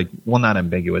 Like, well, not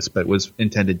ambiguous, but was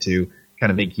intended to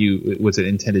kind of make you. Was it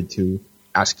intended to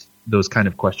ask those kind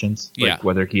of questions, like Yeah.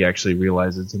 whether he actually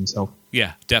realizes himself?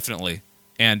 Yeah, definitely.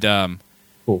 And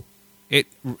Cool.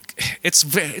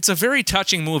 it's a very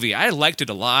touching movie. I liked it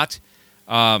a lot.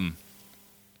 I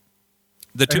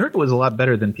heard it was a lot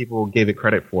better than people gave it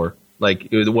credit for. Like,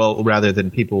 rather than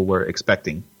people were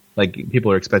expecting. Like,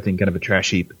 people are expecting kind of a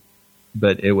trash heap,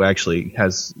 but it actually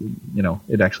has,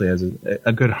 it actually has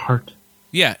a good heart.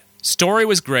 Yeah, story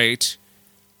was great.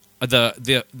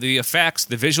 The effects,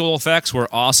 the visual effects were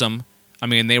awesome. I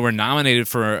mean, they were nominated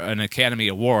for an Academy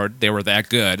Award. They were that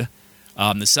good.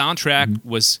 The soundtrack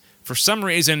was, for some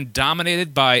reason,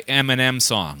 dominated by Eminem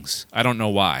songs. I don't know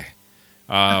why.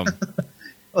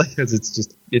 Because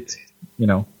it's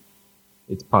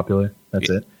popular. That's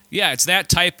it. Yeah, it's that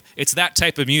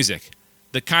type of music.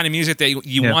 The kind of music that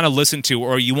you want to listen to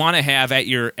or you want to have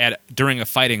during a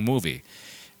fighting movie.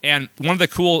 And one of the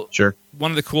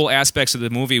cool aspects of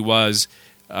the movie was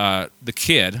the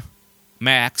kid,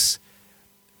 Max,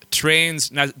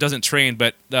 doesn't train,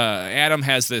 but Adam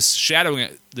has this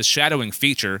shadowing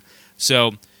feature.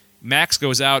 So Max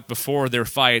goes out before their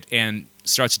fight and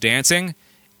starts dancing,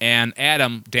 and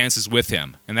Adam dances with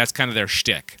him, and that's kind of their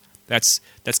shtick. That's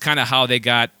kind of how they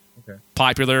got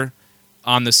popular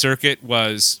on the circuit,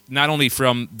 was not only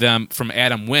from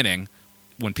Adam winning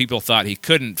when people thought he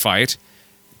couldn't fight,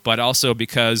 but also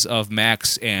because of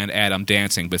Max and Adam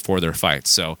dancing before their fights.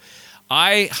 So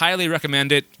I highly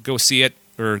recommend it. Go see it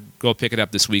or go pick it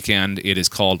up this weekend. It is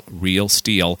called Real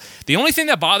Steel. The only thing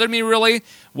that bothered me really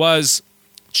was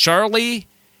Charlie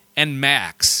and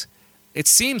Max. It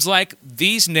seems like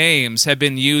these names have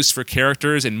been used for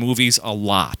characters in movies a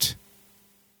lot,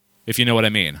 if you know what I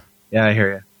mean. Yeah, I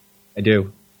hear you. I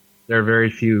do. There are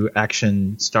very few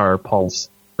action star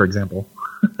Pauls, for example.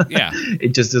 Yeah.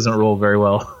 It just doesn't roll very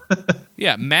well.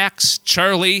 Yeah, Max,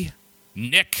 Charlie,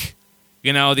 Nick.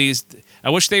 These. I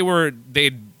wish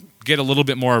they'd get a little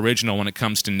bit more original when it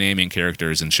comes to naming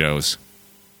characters in shows.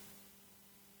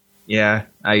 Yeah,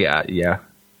 I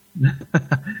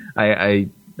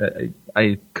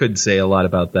could say a lot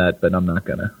about that, but I'm not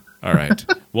gonna. All right.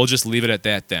 We'll just leave it at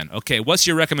that then. Okay, what's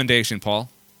your recommendation, Paul?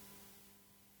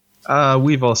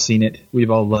 We've all seen it. We've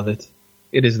all loved it.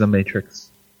 It is The Matrix.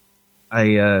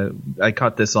 I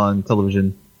caught this on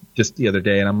television just the other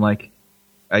day, and I'm like,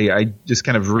 I just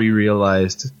kind of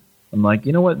realized. I'm like,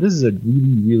 you know what? This is a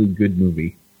really, really good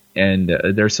movie, and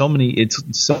there's so many. It's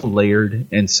so layered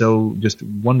and so just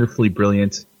wonderfully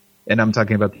brilliant. And I'm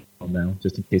talking about the film now,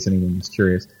 just in case anyone was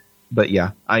curious. But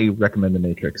yeah, I recommend The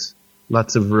Matrix.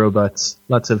 Lots of robots,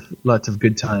 lots of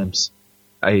good times.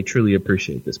 I truly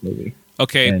appreciate this movie.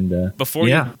 Okay, and, before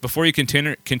you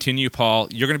continue, Paul,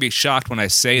 you're going to be shocked when I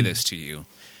say this to you.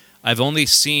 I've only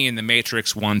seen The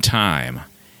Matrix one time,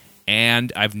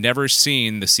 and I've never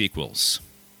seen the sequels.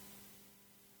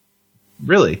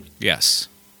 Really? Yes.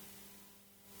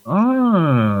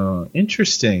 Oh,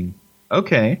 interesting.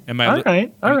 Okay.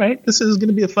 All right. This is going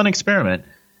to be a fun experiment.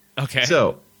 Okay.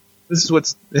 So, this is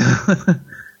what's...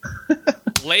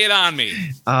 Lay it on me.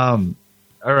 All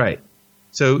right.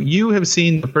 So, you have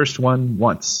seen the first one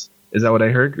once. Is that what I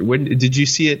heard? When did you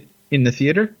see it in the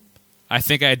theater? I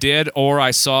think I did, or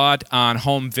I saw it on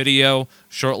home video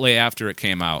shortly after it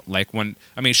came out.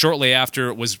 Shortly after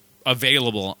it was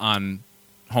available on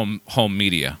home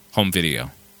video.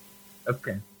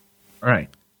 Okay. All right.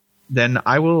 Then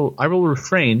I will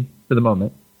refrain for the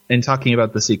moment in talking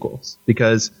about the sequels,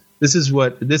 because this is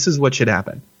what should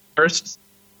happen. First,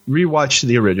 rewatch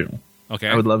the original. Okay.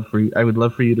 I would love for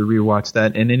you to rewatch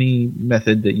that in any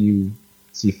method that you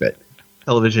see fit.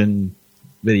 Television,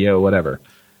 video, whatever.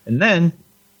 And then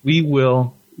we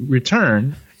will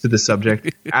return to the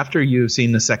subject after you've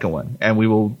seen the second one, and we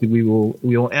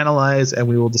will analyze and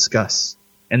we will discuss.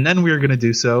 And then we are going to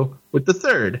do so with the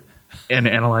third, and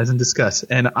analyze and discuss.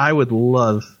 And I would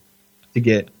love to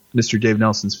get Mr. Dave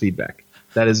Nelson's feedback.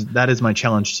 That is my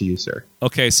challenge to you, sir.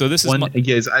 Okay, so this is I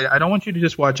don't want you to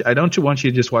just watch. I don't want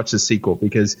you to just watch the sequel,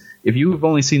 because if you have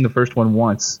only seen the first one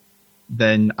once,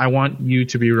 then I want you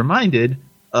to be reminded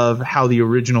of how the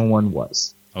original one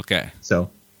was. Okay. So,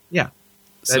 yeah.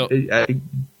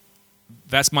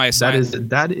 That's my assignment.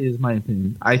 That is my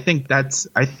opinion. I think that's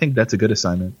a good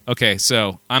assignment. Okay,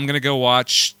 so I'm gonna go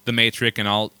watch The Matrix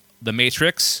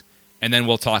and then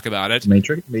we'll talk about it.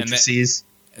 Matrices.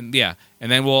 And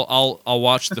then I'll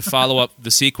watch the follow up,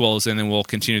 the sequels, and then we'll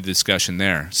continue the discussion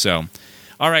there. So,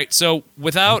 all right. So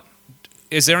without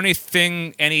is there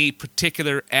any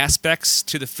particular aspects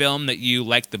to the film that you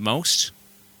like the most?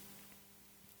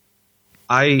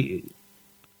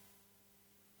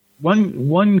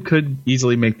 One could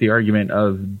easily make the argument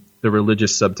of the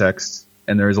religious subtext,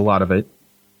 and there is a lot of it.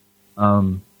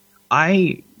 The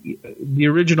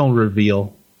original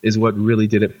reveal is what really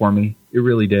did it for me. It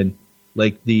really did.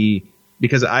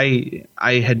 Because I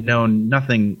had known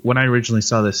nothing when I originally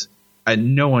saw this.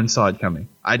 No one saw it coming.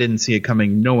 I didn't see it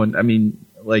coming. No one. I mean,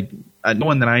 no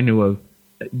one that I knew of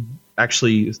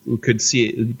actually could see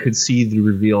the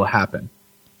reveal happen.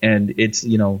 And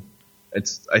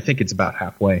I think it's about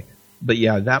halfway. But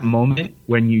yeah, that moment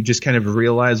when you just kind of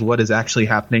realize what is actually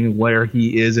happening, where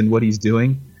he is and what he's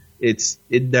doing,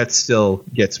 that still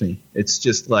gets me. It's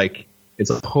just it's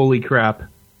a holy crap.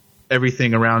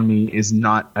 Everything around me is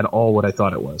not at all what I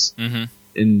thought it was. Mm-hmm.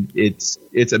 And it's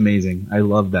amazing. I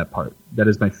love that part. That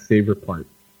is my favorite part.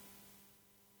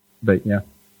 But yeah.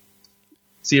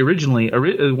 See, originally,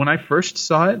 when I first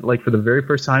saw it, for the very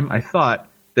first time, I thought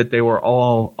that they were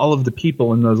all of the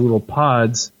people in those little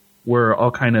pods were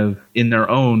all kind of in their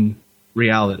own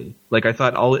reality. I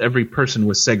thought every person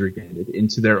was segregated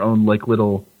into their own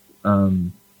little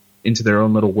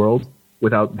world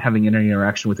without having any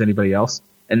interaction with anybody else.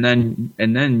 And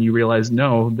then you realize,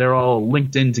 no, they're all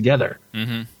linked in together.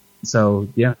 Mm-hmm. So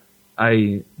yeah,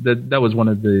 that was one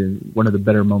of the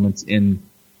better moments in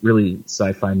really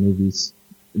sci-fi movies,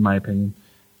 in my opinion.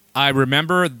 I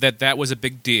remember that was a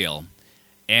big deal.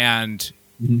 And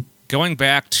going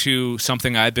back to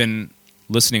something I've been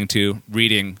listening to,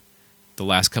 reading the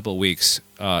last couple of weeks,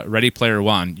 Ready Player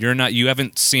One. You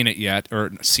haven't seen it yet,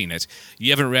 or seen it.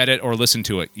 You haven't read it or listened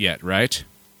to it yet, right?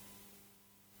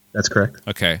 That's correct.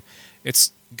 Okay.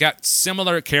 It's got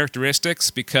similar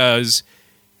characteristics because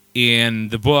in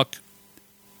the book,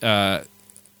 the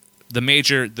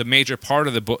major part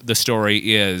of the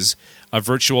story is a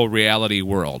virtual reality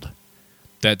world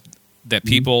that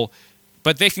people,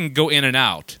 but they can go in and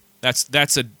out. That's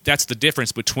the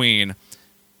difference between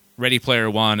Ready Player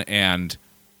One and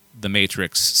the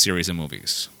Matrix series of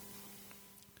movies.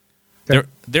 Okay.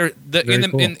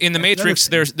 In the Matrix,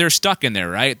 they're stuck in there,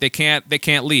 right? They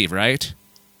can't leave, right?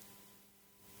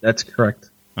 That's correct.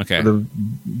 Okay. For the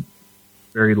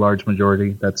very large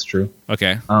majority, that's true.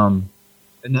 Okay. And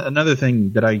another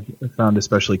thing that I found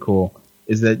especially cool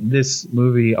is that this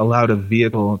movie allowed a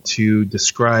vehicle to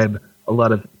describe a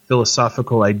lot of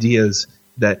philosophical ideas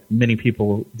that many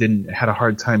people had a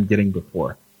hard time getting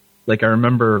before. I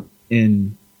remember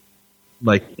in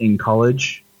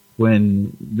college,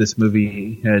 when this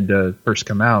movie had first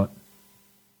come out,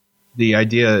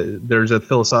 there's a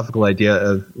philosophical idea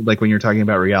of, when you're talking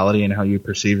about reality and how you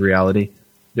perceive reality,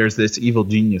 there's this evil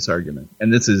genius argument.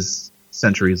 And this is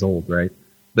centuries old, right?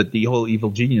 But the whole evil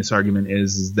genius argument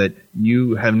is that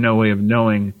you have no way of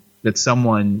knowing that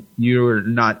you're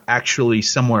not actually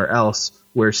somewhere else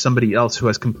where somebody else who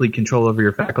has complete control over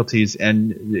your faculties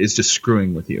and is just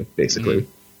screwing with you, basically.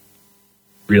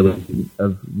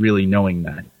 Really knowing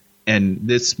that. And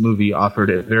this movie offered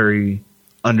a very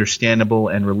understandable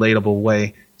and relatable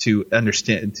way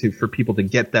for people to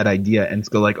get that idea and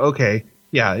go okay,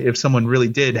 yeah, if someone really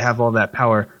did have all that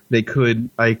power, I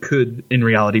could in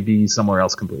reality be somewhere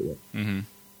else completely. Mm-hmm.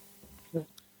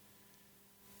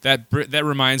 That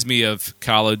reminds me of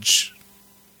college.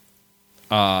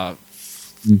 What's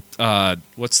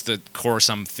the course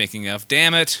I'm thinking of?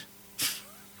 Damn it.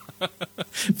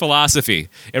 Philosophy.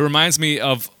 It reminds me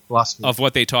of philosophy, of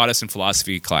what they taught us in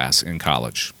philosophy class in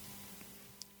college.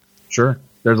 Sure,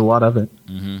 there's a lot of it.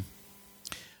 Mm-hmm.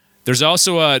 There's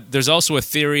also a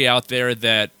theory out there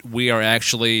that we're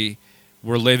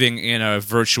living in a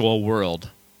virtual world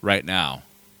right now.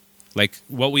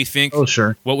 What we think. Oh,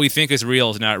 sure. What we think is real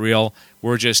is not real.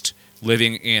 We're just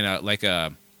living in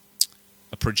a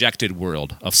projected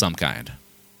world of some kind.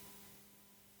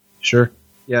 Sure.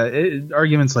 Yeah,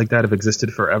 arguments like that have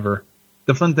existed forever.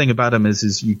 The fun thing about them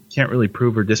is you can't really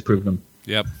prove or disprove them.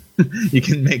 Yep. You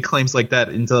can make claims like that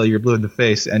until you're blue in the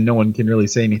face, and no one can really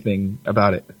say anything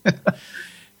about it.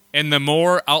 And the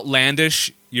more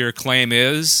outlandish your claim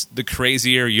is, the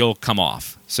crazier you'll come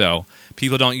off. So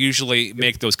people don't usually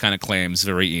make those kind of claims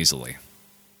very easily.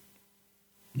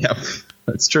 Yep,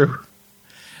 that's true.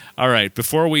 All right,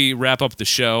 before we wrap up the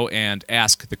show and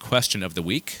ask the question of the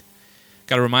week,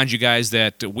 got to remind you guys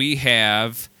that we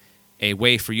have a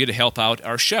way for you to help out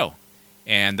our show,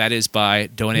 and that is by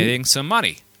donating some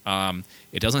money.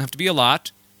 It doesn't have to be a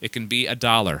lot. It can be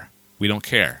 $1. We don't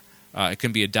care. It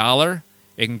can be $1.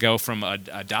 It can go from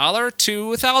 $1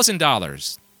 to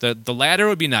 $1,000. The latter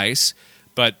would be nice,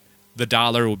 but the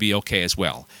dollar will be okay as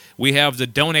well. We have the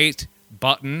donate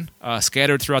button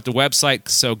scattered throughout the website,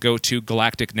 so go to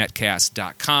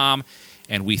galacticnetcast.com,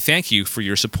 and we thank you for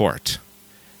your support.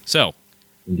 So,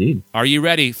 Indeed. are you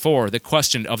ready for the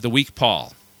question of the week,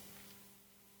 Paul?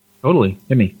 Totally.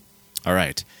 Hit me. All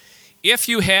right. If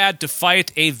you had to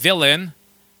fight a villain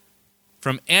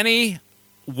from any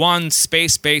one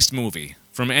space-based movie,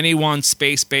 from any one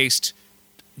space-based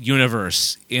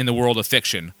universe in the world of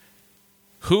fiction,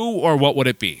 who or what would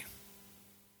it be?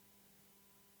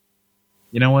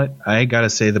 You know what? I gotta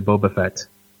say the Boba Fett.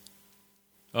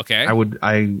 Okay. I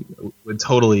would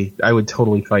totally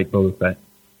fight Boba Fett,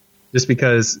 just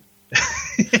because.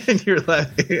 And you're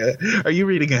laughing. Are you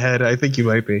reading ahead? I think you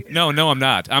might be. No, I'm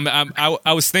not.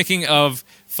 I was thinking of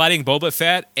fighting Boba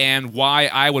Fett and why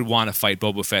I would want to fight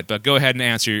Boba Fett. But go ahead and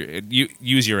answer.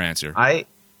 Use your answer. I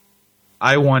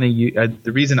want to.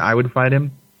 The reason I would fight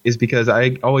him is because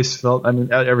I always felt. I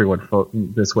mean, everyone felt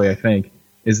this way. I think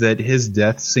is that his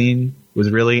death scene was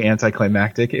really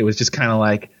anticlimactic. It was just kind of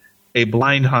like a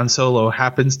blind Han Solo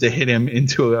happens to hit him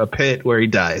into a pit where he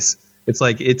dies. It's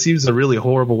like, it seems a really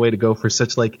horrible way to go for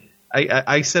such, like,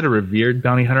 I said a revered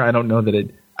bounty hunter. I don't know that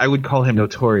I would call him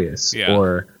notorious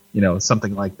or,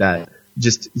 something like that.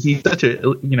 Just, he's such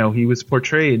a, he was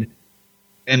portrayed,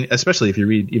 and especially if you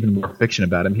read even more fiction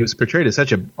about him, he was portrayed as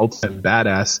such an ultimate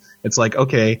badass. It's like,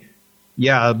 okay,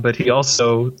 yeah, but he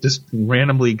also just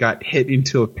randomly got hit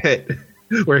into a pit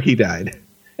where he died.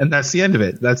 And that's the end of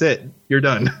it. That's it. You're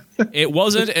done. It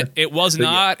wasn't. It was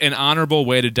not an honorable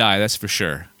way to die. That's for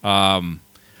sure. No.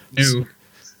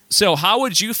 So how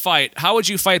would you fight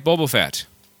Boba Fett?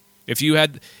 If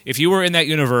you were in that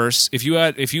universe, if you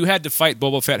had to fight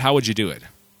Boba Fett, how would you do it?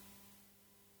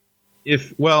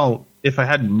 If I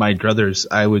had my druthers,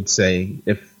 I would say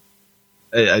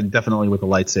definitely with a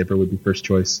lightsaber would be first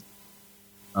choice.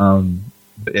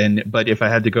 But if I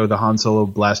had to go the Han Solo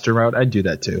blaster route, I'd do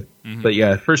that too. Mm-hmm. But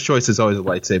yeah, first choice is always a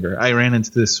lightsaber. I ran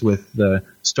into this with the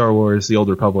Star Wars: The Old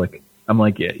Republic. I'm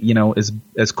like,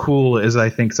 as cool as I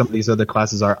think some of these other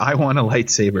classes are, I want a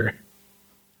lightsaber.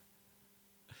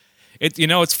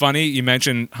 It's funny you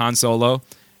mentioned Han Solo.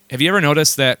 Have you ever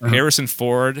noticed that Harrison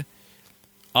Ford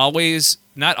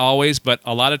not always, but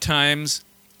a lot of times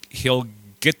he'll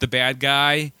get the bad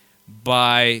guy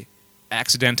by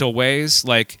accidental ways,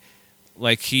 like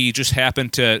he just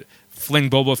happened to fling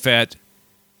Boba Fett,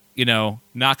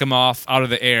 knock him off out of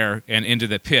the air and into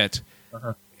the pit.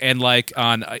 Uh-huh. And like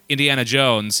on Indiana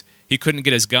Jones, he couldn't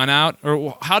get his gun out.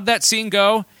 Or how'd that scene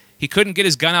go? He couldn't get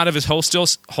his gun out of his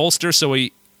holster, so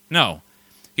he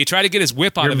tried to get his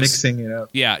whip out You're of his... mixing it up.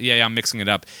 Yeah, I'm mixing it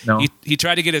up. No. He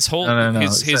tried to get his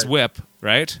his whip,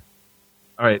 right?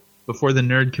 All right. Before the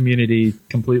nerd community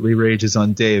completely rages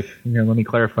on Dave, here, let me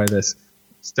clarify this.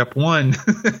 Step one,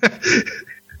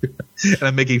 and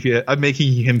I'm making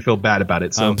him feel bad about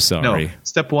it. So I'm sorry. No,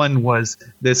 step one was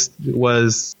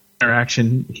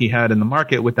interaction he had in the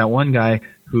market with that one guy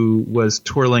who was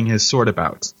twirling his sword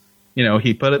about.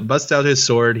 He busts out his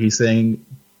sword. He's saying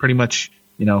pretty much,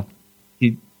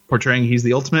 he portraying he's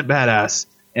the ultimate badass.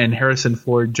 And Harrison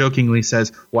Ford jokingly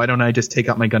says, "Why don't I just take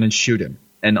out my gun and shoot him?"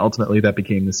 And ultimately, that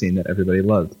became the scene that everybody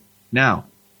loved. Now,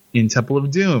 in Temple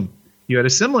of Doom, you had a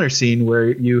similar scene where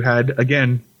you had,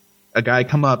 again, a guy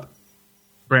come up,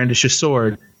 brandish a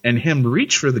sword, and him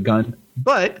reach for the gun,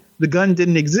 but the gun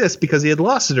didn't exist because he had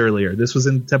lost it earlier. This was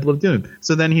in Temple of Doom.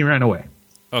 So then he ran away.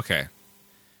 Okay,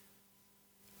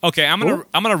 I'm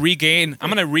gonna regain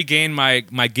my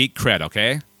geek cred,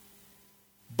 okay?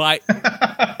 By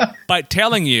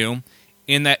telling you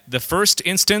in that the first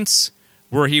instance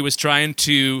where he was trying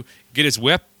to get his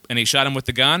whip and he shot him with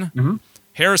the gun,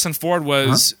 Harrison Ford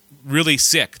was really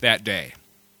sick that day.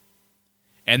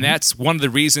 And that's one of the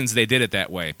reasons they did it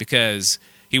that way, because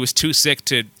he was too sick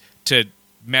to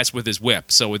mess with his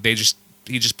whip. So he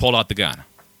just pulled out the gun.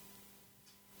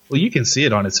 Well, you can see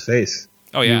it on his face.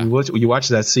 Oh yeah. You watch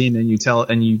that scene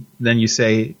and then you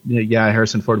say, yeah,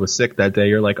 Harrison Ford was sick that day.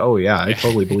 You're like, oh yeah, I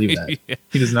totally believe that. Yeah.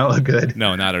 He does not look good.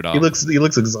 No, not at all. He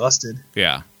looks exhausted.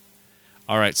 Yeah.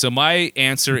 All right. So my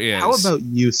answer is. How about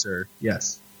you, sir?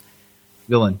 Yes.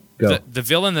 Villain. Go. The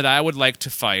villain that I would like to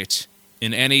fight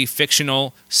in any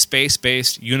fictional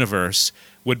space-based universe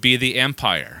would be the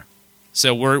Empire.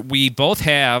 So we both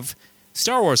have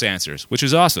Star Wars answers, which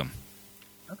is awesome.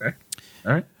 Okay.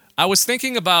 All right. I was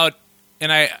thinking about,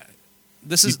 and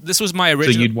this was my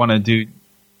original. So you'd want to do.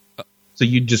 So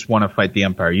you'd just want to fight the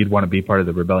Empire. You'd want to be part of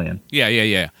the rebellion.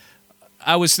 Yeah.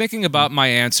 I was thinking about my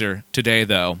answer today,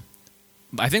 though.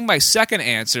 I think my second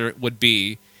answer would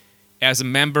be as a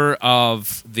member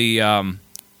of the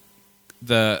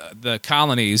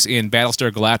colonies in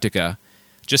Battlestar Galactica,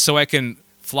 just so I can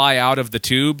fly out of the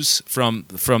tubes from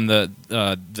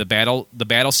the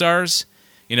battle stars.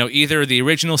 You know, either the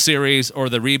original series or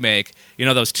the remake. You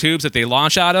know, those tubes that they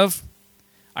launch out of.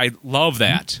 I love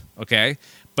that. Okay,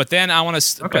 but then I want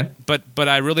to. Okay. But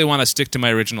I really want to stick to my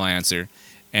original answer,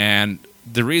 and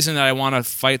the reason that I want to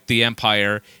fight the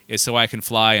Empire is so I can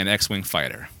fly an X-wing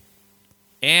fighter,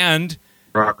 and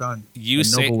Rock on.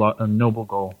 use A noble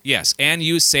goal. yes, and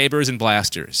use sabers and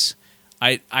blasters.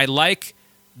 I like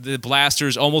the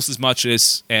blasters almost as much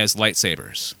as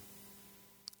lightsabers.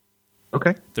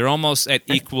 Okay. They're almost at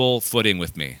equal footing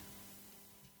with me.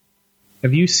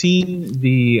 Have you seen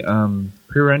the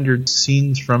pre-rendered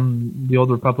scenes from the Old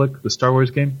Republic, the Star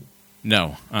Wars game?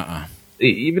 No,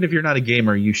 Even if you're not a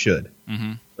gamer, you should.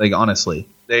 Mm-hmm. Like, honestly,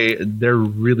 they're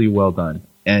really well done,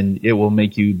 and it will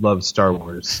make you love Star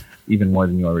Wars even more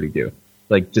than you already do.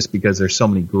 Like, just because there's so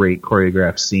many great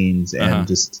choreographed scenes, and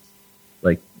just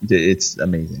like it's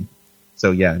amazing.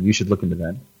 So yeah, you should look into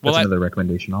that. That's another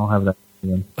recommendation. I'll have that.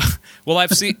 Well,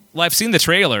 I've seen the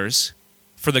trailers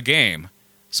for the game,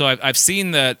 so I've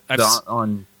seen the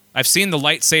I've seen the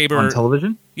lightsaber on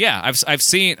television. Yeah, I've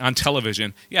seen on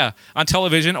television. Yeah, on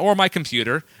television or my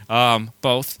computer,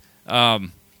 both.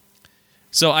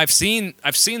 So I've seen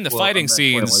the fighting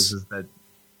scenes.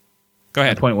 Go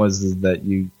ahead. The point was that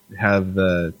you have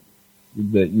those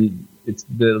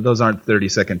aren't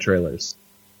 30-second trailers.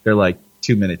 They're like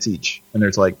 2 minutes each, and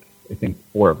there's like I think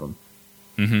 4 of them.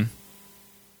 Mm-hmm.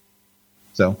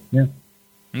 So yeah.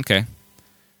 Okay,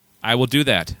 I will do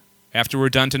that. After we're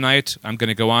done tonight, I'm going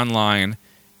to go online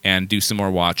and do some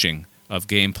more watching of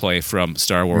gameplay from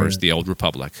Star Wars: The Old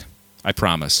Republic. I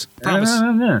promise.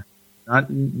 No.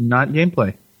 Not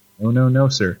gameplay. No,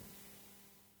 sir.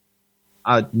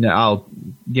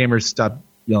 Gamers, stop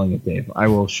yelling at Dave. I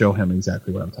will show him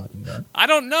exactly what I'm talking about. I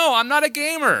don't know. I'm not a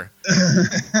gamer,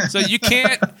 so you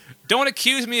can't. Don't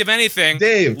accuse me of anything,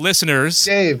 Dave. Listeners,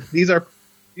 Dave, these are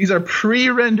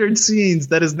pre-rendered scenes.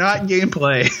 That is not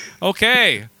gameplay.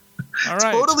 Okay. All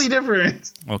right. Totally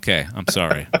different. Okay, I'm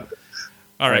sorry.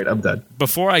 All right, I'm done.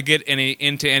 Before I get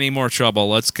into any more trouble,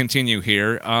 let's continue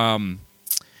here.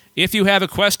 If you have a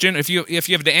question, if you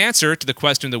have the answer to the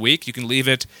question of the week, you can leave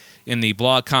it in the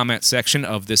blog comment section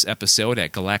of this episode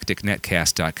at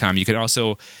galacticnetcast.com. You can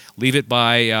also leave it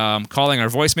by calling our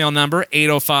voicemail number,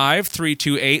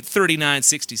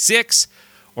 805-328-3966,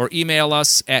 or email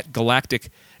us at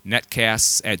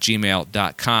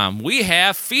galacticnetcasts@gmail.com. We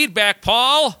have feedback,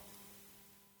 Paul.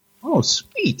 Oh,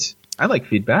 sweet. I like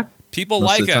feedback. People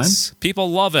like us.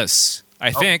 People love us.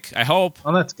 I think. I hope.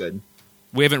 Oh, that's good.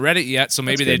 We haven't read it yet, so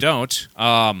maybe they don't.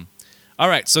 All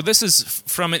right, so this is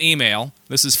from an email.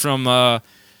 This is from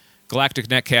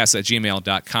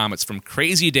galacticnetcast@gmail.com. It's from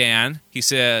Crazy Dan. He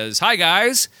says, "Hi,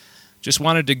 guys. Just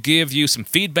wanted to give you some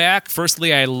feedback.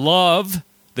 Firstly, I love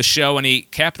the show," and he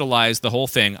capitalized the whole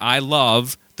thing. I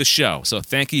love the show. So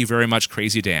thank you very much,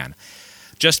 Crazy Dan.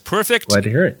 Just perfect. Glad to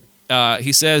hear it.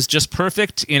 He says, just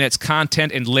perfect in its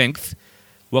content and length.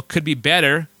 What could be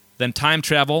better than time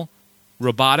travel,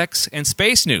 robotics, and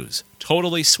space news?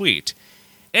 Totally sweet.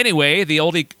 Anyway, the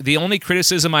only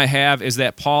criticism I have is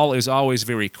that Paul is always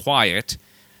very quiet.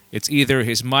 It's either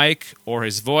his mic or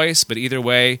his voice, but either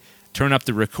way, turn up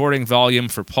the recording volume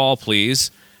for Paul,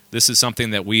 please. This is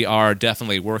something that we are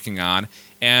definitely working on.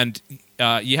 And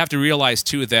you have to realize,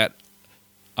 too, that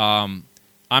I'm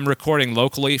recording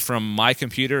locally from my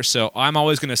computer, so I'm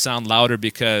always going to sound louder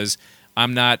because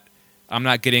I'm not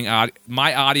getting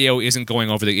my audio isn't going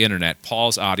over the internet.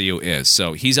 Paul's audio is,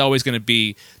 so he's always going to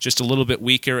be just a little bit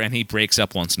weaker, and he breaks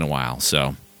up once in a while.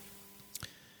 So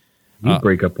you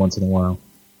break up once in a while.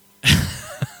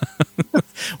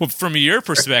 Well, from your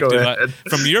perspective,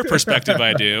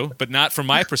 I do, but not from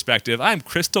my perspective. I'm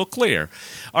crystal clear.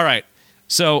 All right.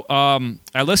 So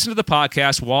I listened to the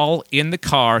podcast while in the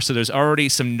car, so there's already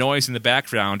some noise in the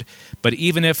background. But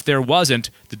even if there wasn't,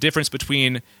 the difference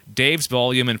between Dave's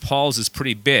volume and Paul's is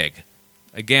pretty big.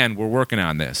 Again, we're working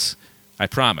on this. I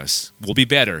promise. We'll be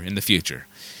better in the future.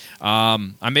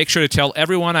 I make sure to tell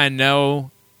everyone I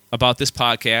know about this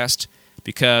podcast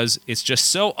because it's just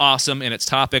so awesome in its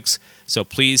topics, so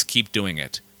please keep doing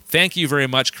it. Thank you very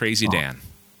much, Crazy Dan.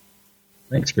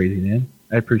 Thanks, Crazy Dan.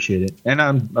 I appreciate it. And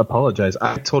I apologize.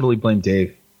 I totally blame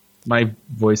Dave. My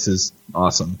voice is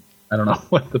awesome. I don't know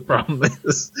what the problem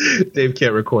is. Dave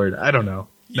can't record. I don't know.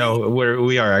 No,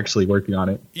 we are actually working on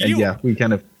it. And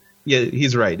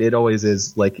he's right. It always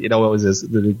is.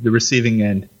 The receiving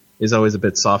end is always a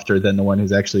bit softer than the one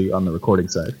who's actually on the recording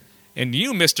side. And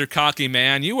you, Mr. Cocky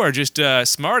Man, you are just a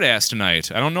smart ass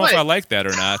tonight. I don't know if I like that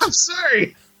or not. I'm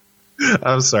sorry.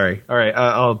 I'm sorry. All right,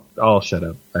 I'll shut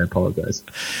up. I apologize.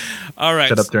 All right.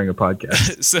 Shut up during a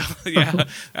podcast. So, yeah,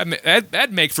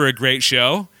 that'd make for a great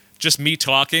show. Just me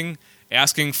talking,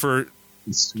 asking for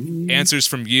Sweet. answers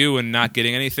from you and not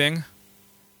getting anything.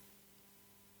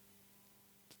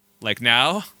 Like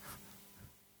now,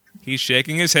 he's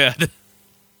shaking his head.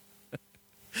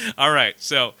 All right,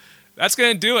 so that's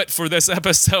going to do it for this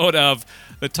episode of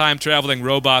the Time-Traveling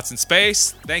Robots in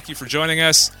Space. Thank you for joining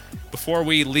us. Before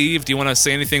we leave, do you want to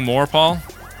say anything more, Paul?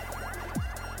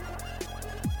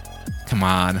 Come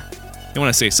on. You want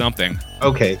to say something.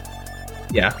 Okay.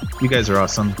 Yeah, you guys are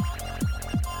awesome.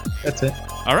 That's it.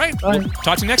 All right, Bye. we'll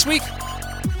talk to you next week.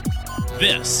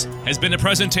 This has been a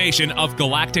presentation of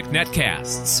Galactic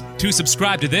Netcasts. To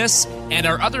subscribe to this and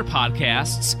our other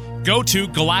podcasts, go to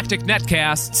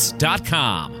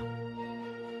galacticnetcasts.com.